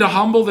willing to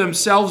humble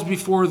themselves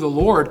before the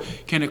Lord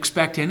can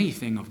expect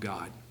anything of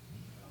God.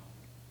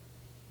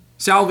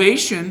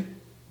 Salvation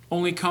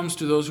only comes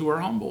to those who are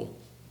humble,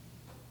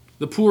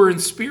 the poor in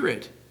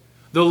spirit,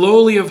 the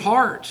lowly of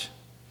heart.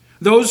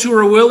 Those who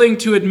are willing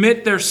to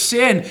admit their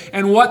sin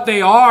and what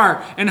they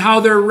are and how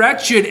they're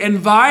wretched and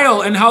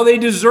vile and how they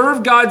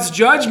deserve God's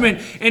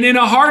judgment, and in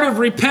a heart of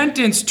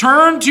repentance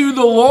turn to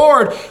the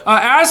Lord,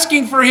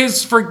 asking for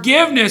his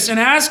forgiveness and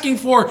asking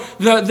for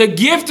the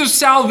gift of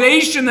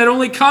salvation that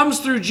only comes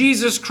through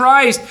Jesus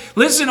Christ.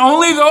 Listen,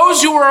 only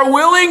those who are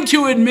willing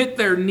to admit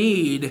their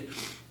need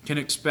can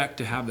expect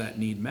to have that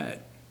need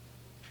met.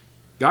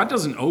 God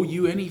doesn't owe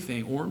you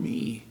anything, or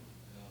me.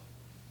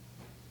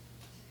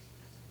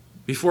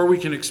 Before we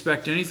can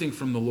expect anything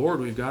from the Lord,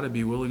 we've got to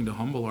be willing to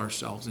humble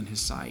ourselves in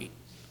his sight.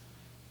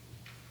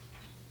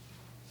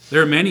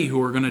 There are many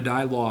who are going to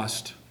die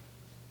lost.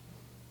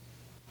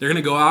 They're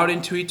going to go out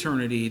into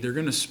eternity. They're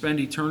going to spend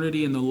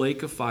eternity in the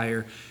lake of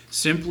fire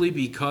simply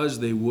because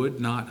they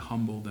would not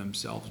humble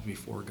themselves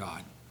before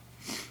God.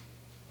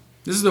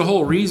 This is the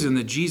whole reason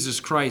that Jesus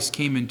Christ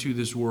came into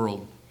this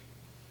world,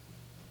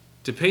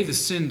 to pay the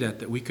sin debt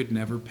that we could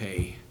never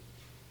pay.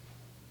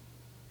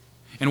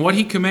 And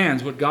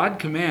what God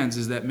commands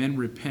is that men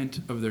repent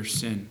of their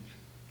sin,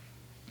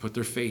 put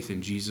their faith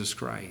in Jesus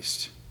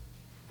Christ.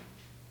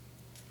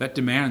 That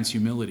demands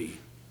humility.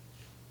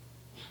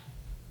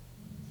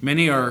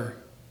 Many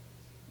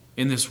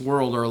in this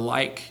world are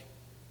like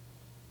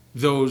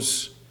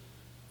those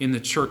in the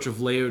church of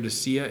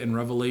Laodicea in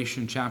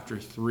Revelation chapter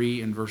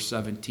 3 and verse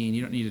 17.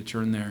 You don't need to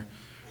turn there.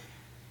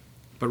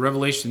 But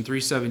Revelation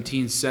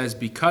 3:17 says,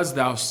 Because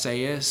thou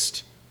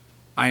sayest,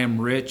 I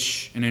am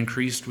rich and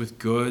increased with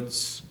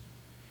goods,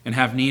 and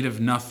have need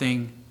of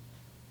nothing,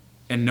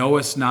 and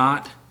knowest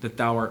not that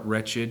thou art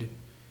wretched,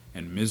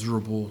 and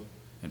miserable,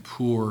 and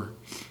poor,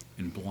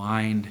 and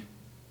blind,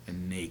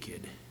 and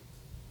naked.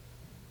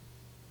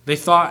 They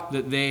thought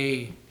that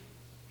they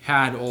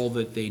had all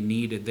that they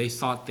needed. They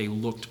thought they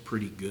looked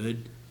pretty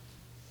good,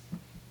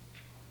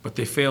 but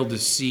they failed to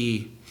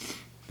see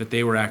that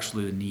they were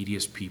actually the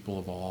neediest people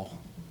of all.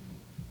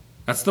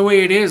 That's the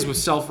way it is with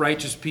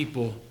self-righteous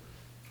people.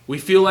 We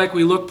feel like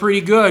we look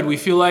pretty good. We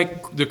feel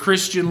like the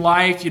Christian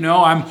life,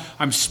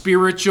 I'm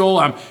spiritual,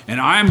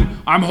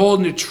 I'm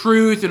holding the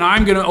truth, and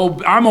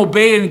I'm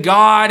obeying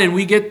God, and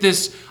we get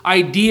this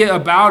idea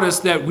about us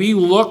that we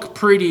look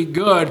pretty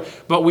good,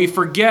 but we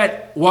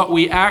forget what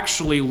we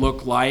actually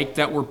look like,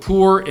 that we're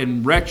poor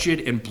and wretched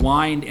and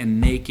blind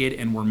and naked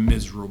and we're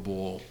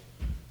miserable.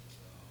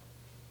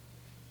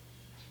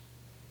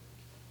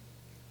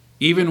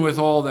 Even with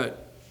all that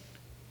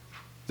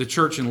the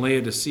church in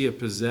Laodicea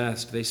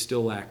possessed, they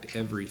still lacked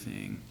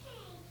everything.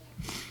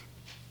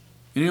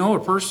 And a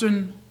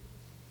person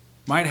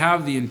might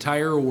have the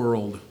entire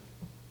world,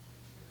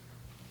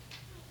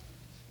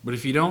 but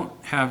if you don't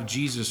have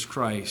Jesus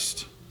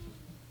Christ,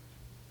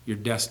 you're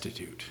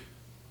destitute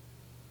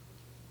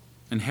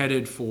and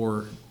headed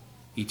for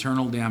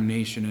eternal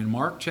damnation. In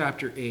Mark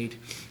chapter 8,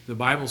 the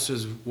Bible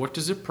says, What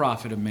does it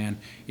profit a man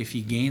if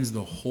he gains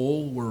the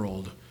whole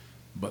world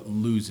but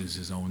loses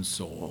his own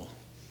soul?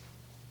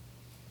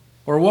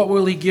 Or what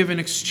will he give in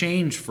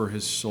exchange for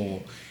his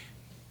soul?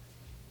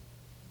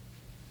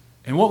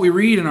 And what we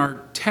read in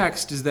our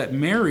text is that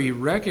Mary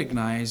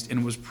recognized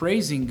and was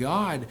praising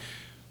God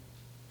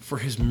for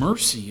his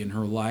mercy in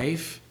her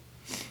life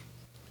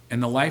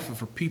and the life of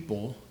her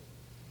people,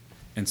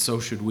 and so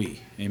should we.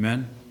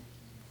 Amen?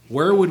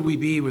 Where would we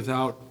be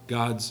without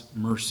God's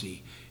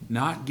mercy?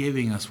 Not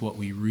giving us what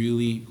we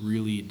really,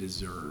 really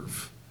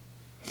deserve.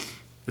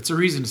 It's a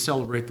reason to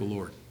celebrate the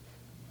Lord.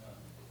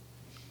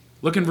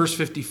 Look in verse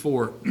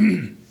 54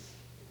 and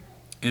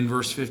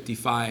verse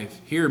 55.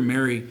 Here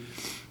Mary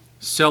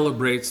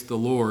celebrates the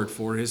Lord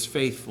for his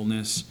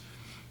faithfulness.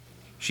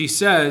 She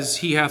says,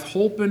 "He hath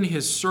holpen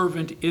his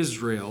servant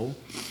Israel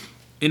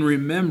in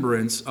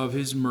remembrance of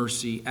his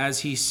mercy,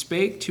 as he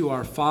spake to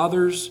our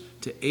fathers,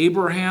 to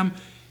Abraham,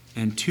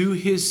 and to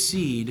his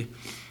seed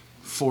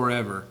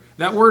forever."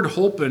 That word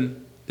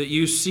holpen that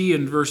you see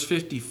in verse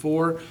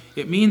 54,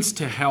 it means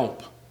to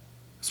help.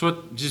 That's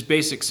what just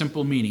basic,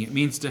 simple meaning. It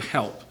means to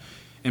help.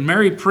 And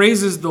Mary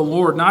praises the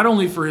Lord not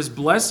only for his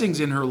blessings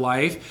in her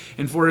life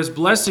and for his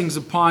blessings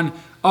upon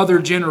other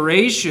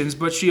generations,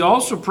 but she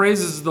also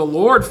praises the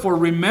Lord for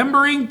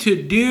remembering to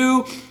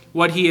do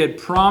what he had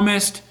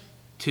promised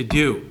to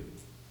do.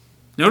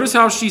 Notice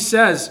how she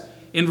says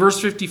in verse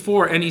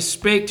 54, "And he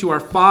spake to our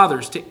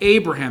fathers, to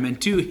Abraham,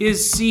 and to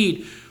his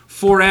seed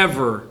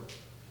forever."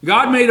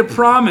 God made a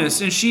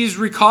promise, and she's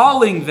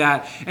recalling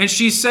that. And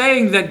she's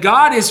saying that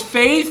God is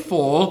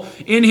faithful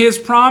in his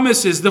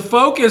promises. The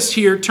focus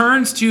here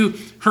turns to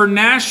her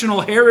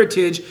national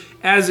heritage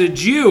as a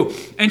Jew.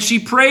 And she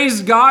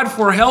praised God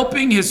for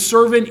helping his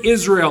servant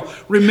Israel,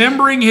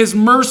 remembering his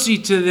mercy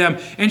to them.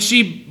 And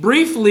she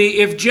briefly,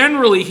 if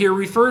generally here,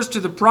 refers to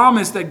the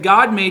promise that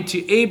God made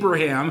to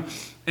Abraham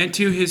and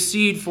to his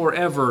seed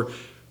forever.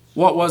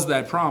 What was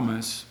that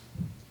promise?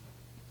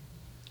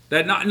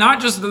 That not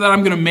just that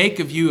I'm going to make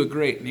of you a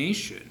great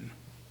nation,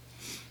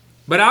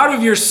 but out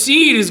of your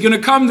seed is going to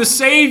come the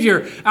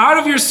Savior. Out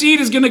of your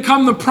seed is going to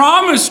come the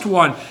promised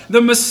one,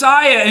 the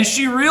Messiah. And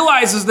she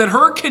realizes that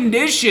her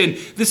condition,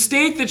 the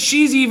state that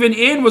she's even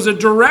in, was a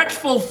direct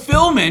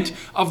fulfillment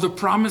of the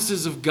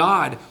promises of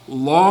God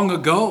long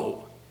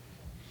ago.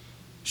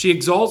 She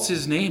exalts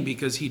his name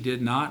because he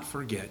did not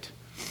forget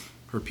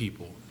her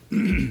people.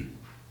 And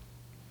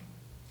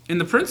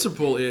the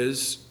principle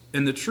is,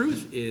 and the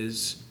truth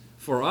is,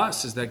 for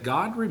us, is that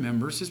God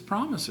remembers his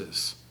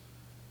promises.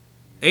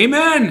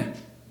 Amen.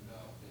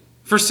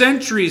 For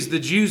centuries, the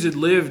Jews had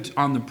lived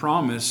on the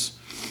promise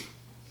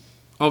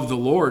of the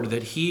Lord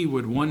that he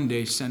would one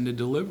day send a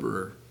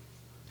deliverer,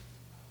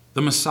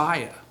 the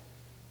Messiah,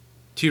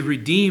 to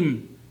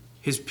redeem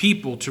his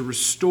people, to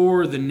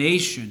restore the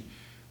nation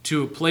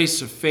to a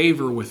place of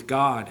favor with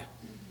God.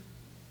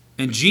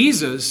 And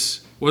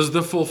Jesus was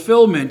the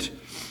fulfillment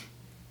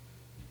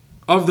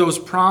of those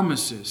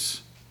promises.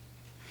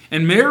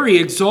 And Mary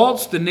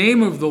exalts the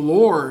name of the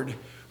Lord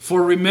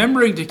for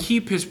remembering to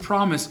keep his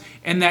promise,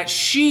 and that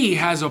she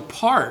has a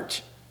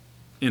part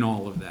in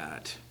all of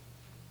that.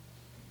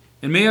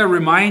 And may I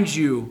remind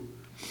you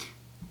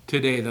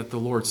today that the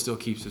Lord still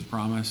keeps his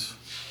promise.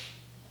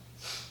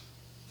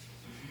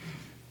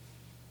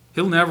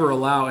 He'll never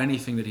allow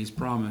anything that he's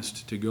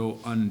promised to go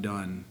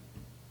undone.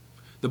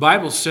 The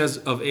Bible says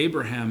of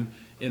Abraham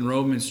in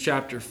Romans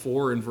chapter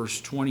 4 and verse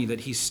 20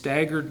 that he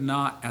staggered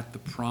not at the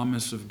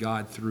promise of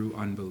God through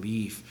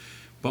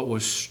unbelief, but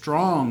was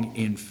strong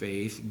in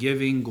faith,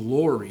 giving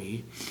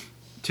glory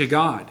to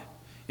God.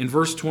 In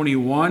verse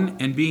 21,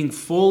 and being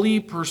fully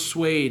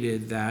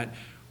persuaded that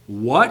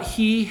what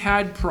he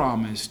had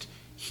promised,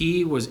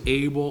 he was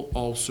able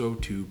also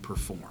to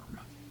perform.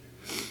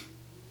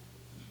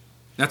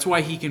 That's why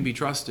he can be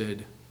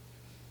trusted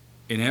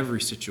in every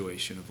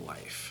situation of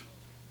life.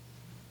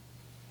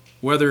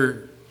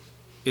 Whether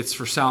it's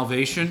for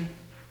salvation,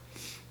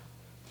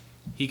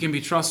 he can be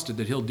trusted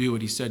that he'll do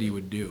what he said he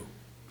would do.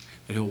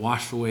 That he'll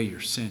wash away your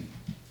sin.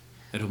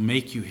 That he'll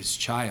make you his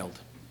child.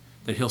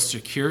 That he'll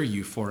secure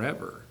you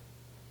forever.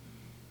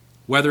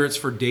 Whether it's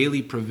for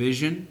daily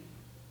provision,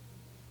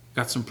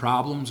 got some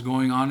problems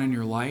going on in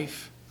your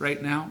life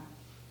right now,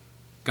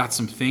 got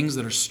some things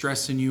that are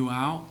stressing you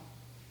out,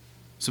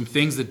 some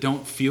things that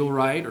don't feel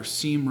right or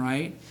seem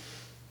right,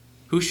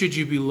 who should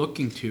you be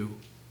looking to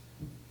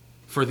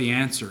for the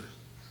answer?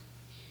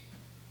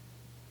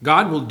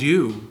 God will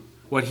do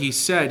what he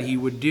said he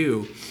would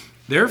do.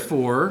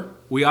 Therefore,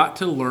 we ought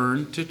to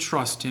learn to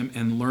trust him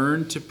and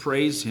learn to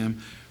praise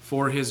him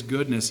for his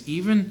goodness.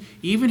 Even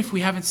if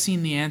we haven't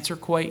seen the answer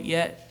quite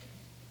yet,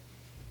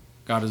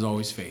 God is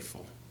always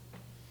faithful.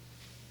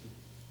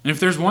 And if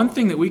there's one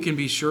thing that we can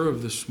be sure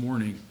of this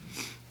morning,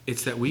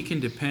 it's that we can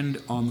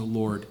depend on the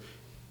Lord,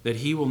 that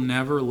he will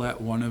never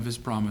let one of his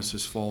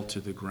promises fall to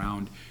the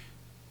ground.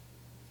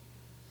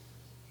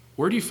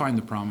 Where do you find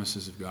the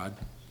promises of God?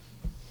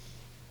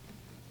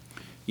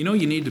 You know,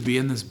 you need to be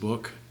in this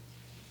book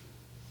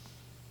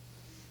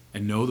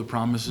and know the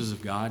promises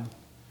of God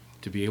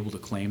to be able to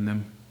claim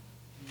them.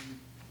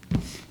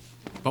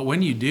 But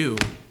when you do,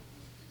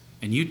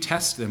 and you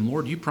test them,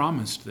 Lord, you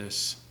promised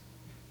this,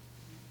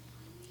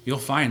 you'll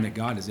find that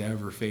God is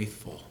ever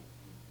faithful.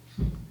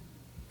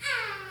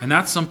 And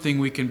that's something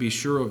we can be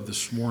sure of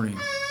this morning.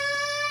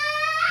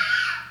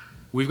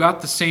 We've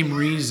got the same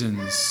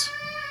reasons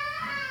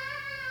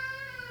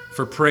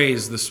for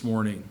praise this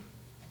morning.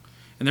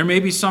 And there may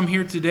be some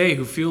here today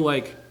who feel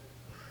like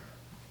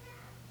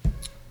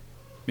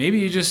maybe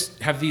you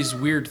just have these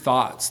weird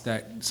thoughts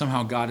that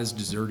somehow God has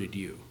deserted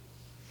you,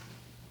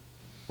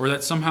 or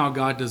that somehow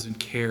God doesn't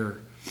care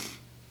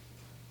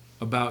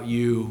about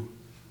you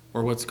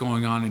or what's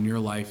going on in your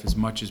life as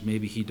much as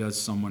maybe he does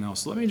someone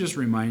else. Let me just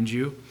remind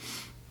you,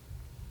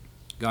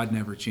 God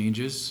never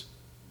changes,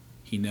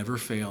 he never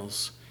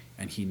fails,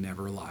 and he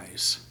never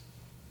lies.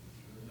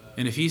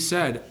 And if he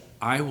said,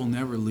 I will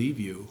never leave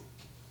you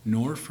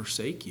nor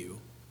forsake you,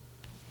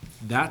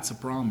 that's a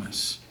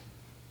promise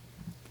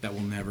that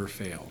will never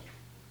fail.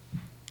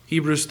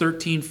 Hebrews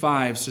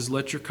 13:5 says,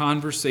 let your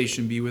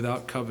conversation be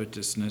without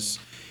covetousness,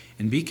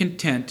 and be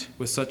content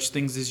with such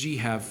things as ye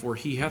have, for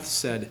he hath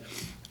said,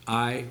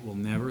 I will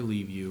never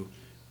leave you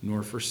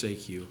nor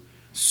forsake you,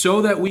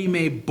 so that we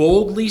may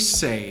boldly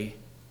say,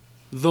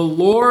 the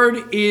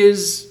Lord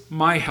is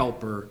my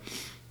helper,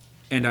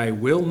 and I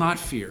will not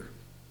fear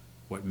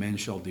what men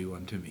shall do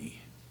unto me.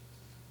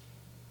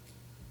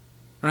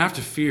 I don't have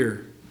to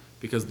fear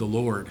because the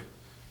Lord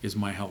is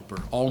my helper,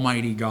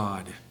 Almighty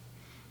God.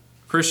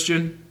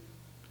 Christian,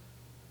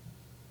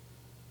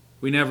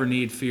 we never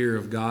need fear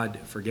of God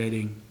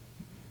forgetting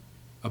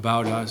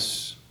about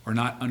us or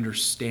not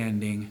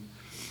understanding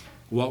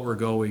what we're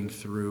going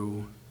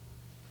through.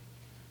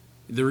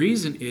 The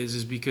reason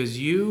is because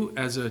you,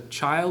 as a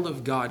child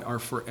of God, are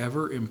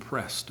forever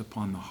impressed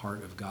upon the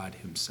heart of God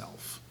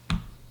himself.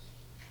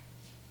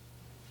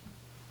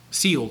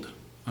 Sealed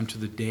unto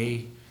the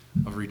day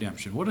of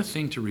redemption. What a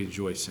thing to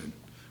rejoice in.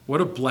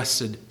 What a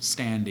blessed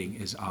standing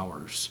is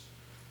ours.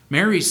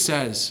 Mary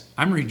says,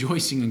 I'm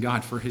rejoicing in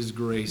God for his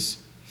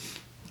grace.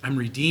 I'm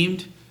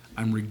redeemed,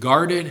 I'm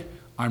regarded,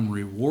 I'm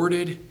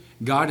rewarded.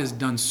 God has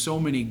done so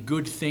many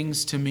good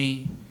things to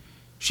me.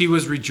 She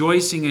was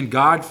rejoicing in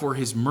God for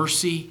his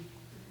mercy.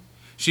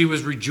 She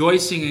was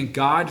rejoicing in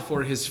God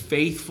for his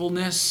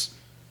faithfulness,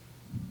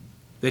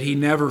 that he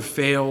never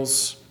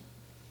fails.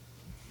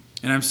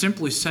 And I'm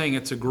simply saying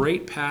it's a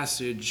great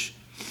passage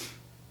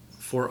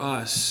for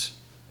us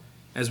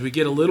as we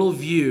get a little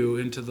view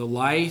into the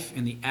life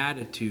and the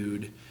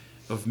attitude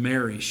of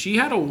Mary. She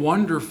had a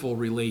wonderful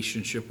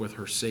relationship with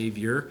her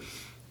Savior,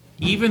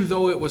 even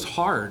though it was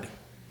hard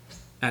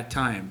at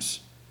times.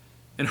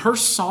 And her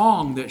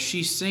song that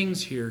she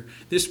sings here,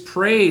 this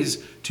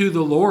praise to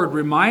the Lord,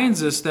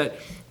 reminds us that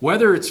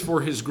whether it's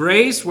for his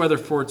grace, whether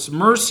for its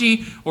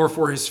mercy, or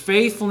for his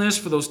faithfulness,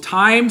 for those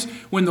times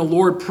when the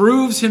Lord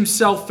proves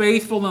himself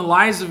faithful in the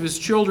lives of his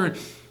children,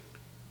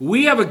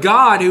 we have a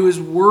God who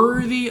is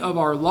worthy of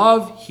our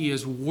love. He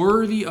is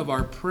worthy of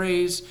our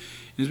praise.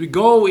 As we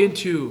go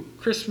into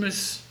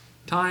Christmas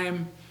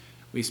time,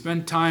 we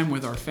spend time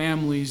with our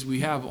families,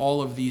 we have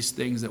all of these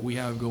things that we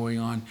have going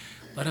on.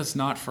 Let us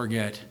not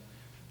forget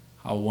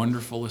how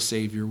wonderful a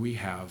Savior we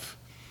have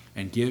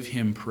and give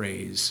him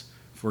praise,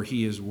 for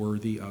he is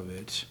worthy of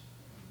it.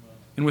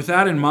 And with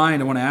that in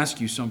mind, I want to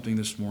ask you something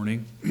this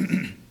morning.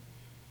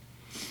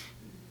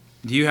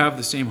 Do you have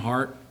the same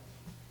heart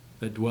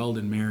that dwelled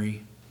in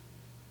Mary?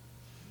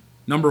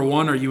 Number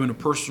one, are you in a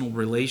personal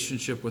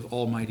relationship with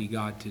Almighty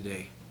God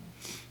today?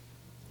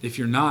 If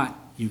you're not,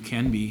 you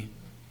can be.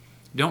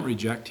 Don't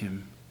reject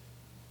him.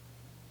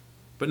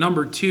 But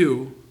number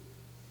two,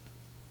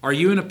 are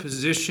you in a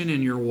position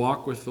in your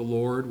walk with the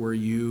Lord where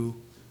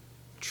you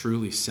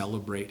truly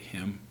celebrate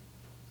him?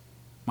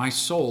 My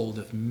soul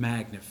doth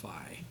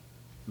magnify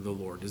the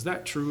Lord. Is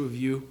that true of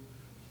you?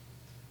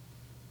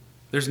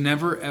 There's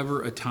never,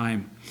 ever a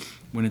time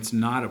when it's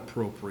not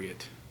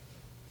appropriate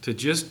to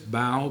just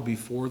bow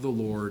before the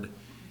Lord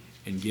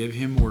and give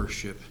him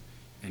worship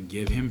and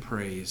give him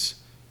praise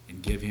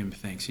and give him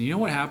thanks. And you know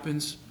what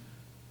happens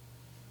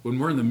when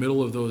we're in the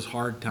middle of those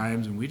hard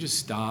times and we just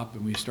stop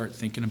and we start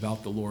thinking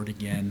about the Lord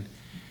again?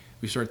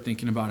 We start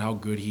thinking about how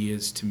good he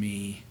is to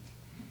me.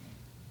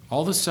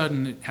 All of a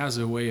sudden, it has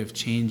a way of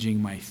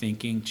changing my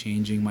thinking,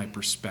 changing my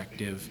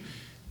perspective,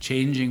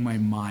 changing my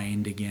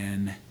mind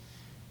again.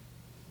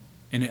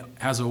 And it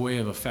has a way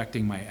of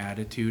affecting my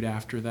attitude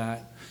after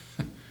that.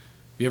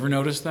 You ever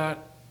noticed that?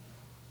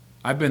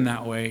 I've been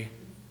that way.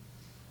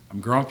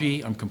 I'm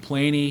grumpy, I'm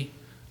complainy,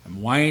 I'm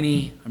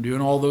whiny, I'm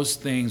doing all those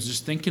things,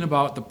 just thinking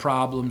about the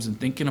problems and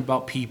thinking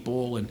about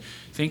people and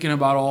thinking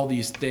about all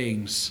these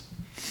things.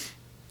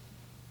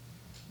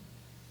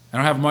 I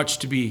don't have much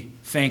to be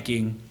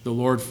thanking the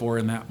Lord for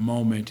in that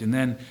moment. And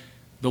then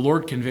the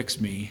Lord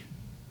convicts me.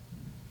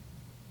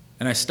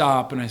 And I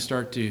stop and I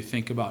start to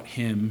think about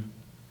him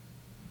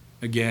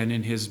again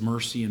and his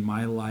mercy in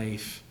my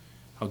life,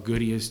 how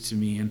good he is to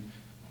me. And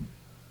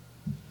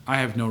I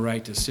have no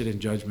right to sit in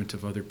judgment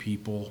of other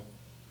people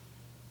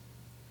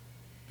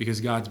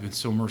because God's been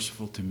so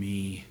merciful to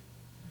me.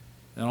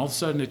 And all of a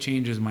sudden it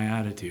changes my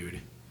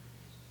attitude.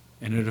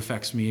 And it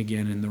affects me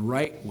again in the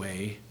right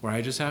way, where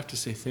I just have to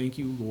say, thank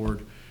you,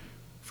 Lord,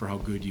 for how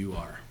good you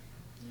are.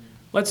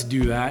 Let's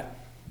do that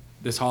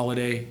this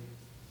holiday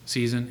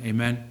season.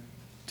 Amen.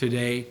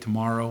 Today,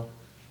 tomorrow.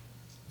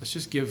 Let's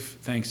just give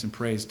thanks and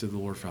praise to the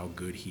Lord for how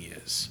good he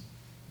is.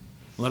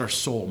 Let our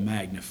soul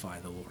magnify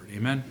the Lord.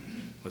 Amen?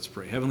 Let's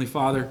pray. Heavenly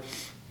Father,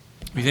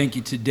 we thank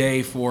you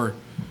today for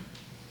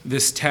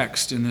this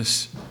text and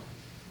this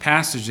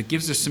passage that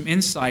gives us some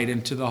insight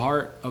into the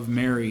heart of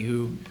Mary,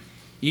 who,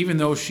 even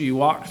though she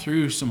walked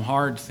through some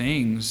hard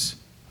things,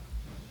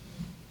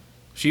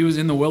 she was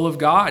in the will of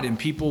God, and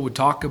people would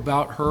talk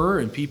about her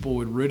and people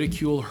would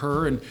ridicule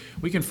her, and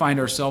we can find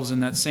ourselves in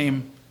that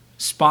same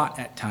spot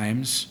at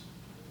times.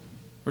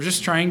 We're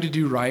just trying to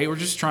do right. We're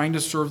just trying to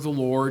serve the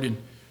Lord, and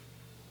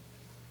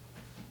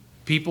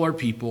people are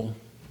people.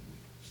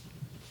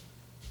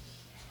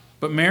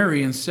 But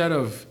Mary, instead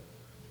of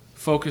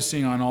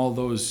focusing on all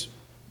those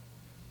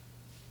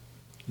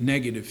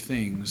negative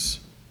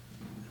things,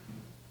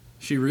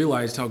 she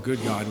realized how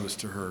good God was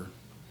to her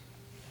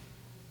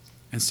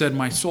and said,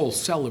 my soul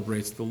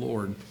celebrates the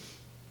Lord.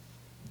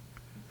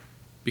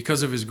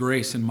 Because of his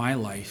grace in my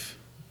life,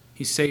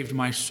 he saved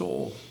my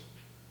soul.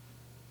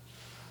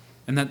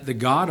 And that the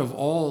God of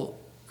all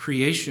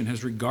creation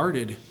has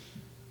regarded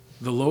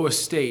the low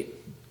estate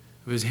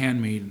of his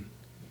handmaiden.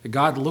 That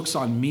God looks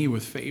on me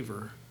with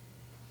favor.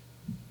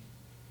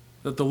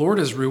 That the Lord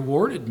has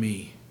rewarded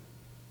me.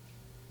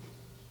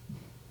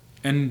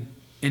 And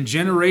in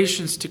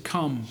generations to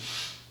come,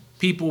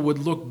 people would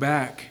look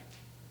back.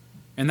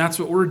 And that's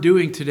what we're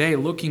doing today,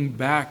 looking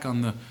back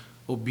on the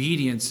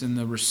obedience and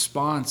the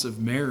response of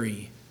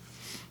Mary.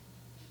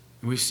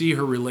 And we see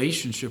her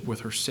relationship with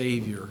her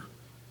Savior.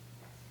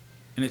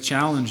 And it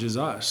challenges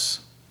us.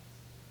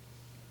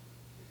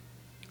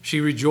 She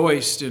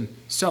rejoiced and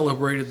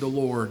celebrated the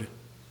Lord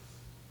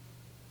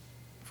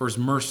for his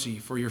mercy,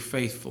 for your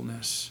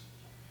faithfulness.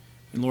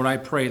 And Lord, I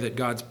pray that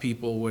God's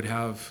people would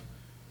have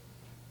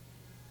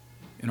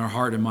in our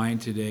heart and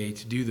mind today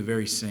to do the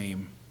very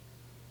same.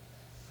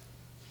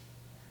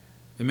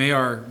 And may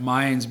our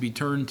minds be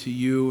turned to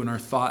you and our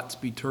thoughts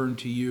be turned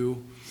to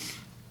you.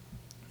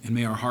 And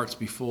may our hearts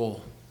be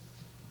full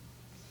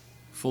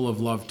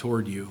of love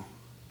toward you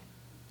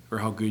for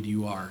how good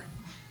you are.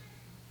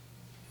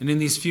 And in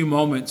these few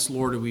moments,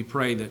 Lord, we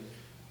pray that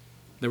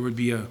there would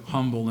be a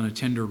humble and a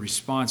tender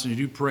response. And I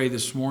do pray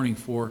this morning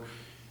for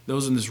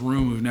those in this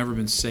room who've never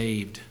been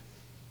saved.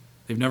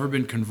 They've never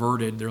been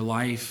converted. Their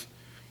life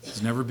has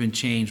never been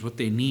changed. What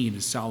they need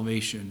is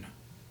salvation.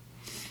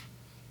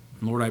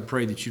 And Lord, I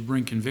pray that you'd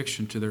bring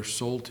conviction to their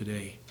soul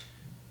today.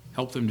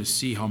 Help them to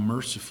see how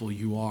merciful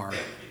you are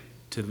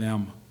to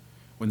them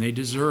when they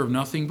deserve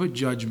nothing but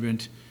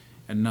judgment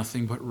and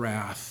nothing but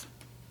wrath.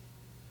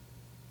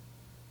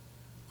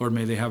 Lord,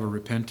 may they have a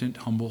repentant,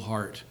 humble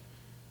heart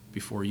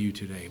before you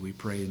today. We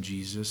pray in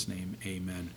Jesus' name, amen.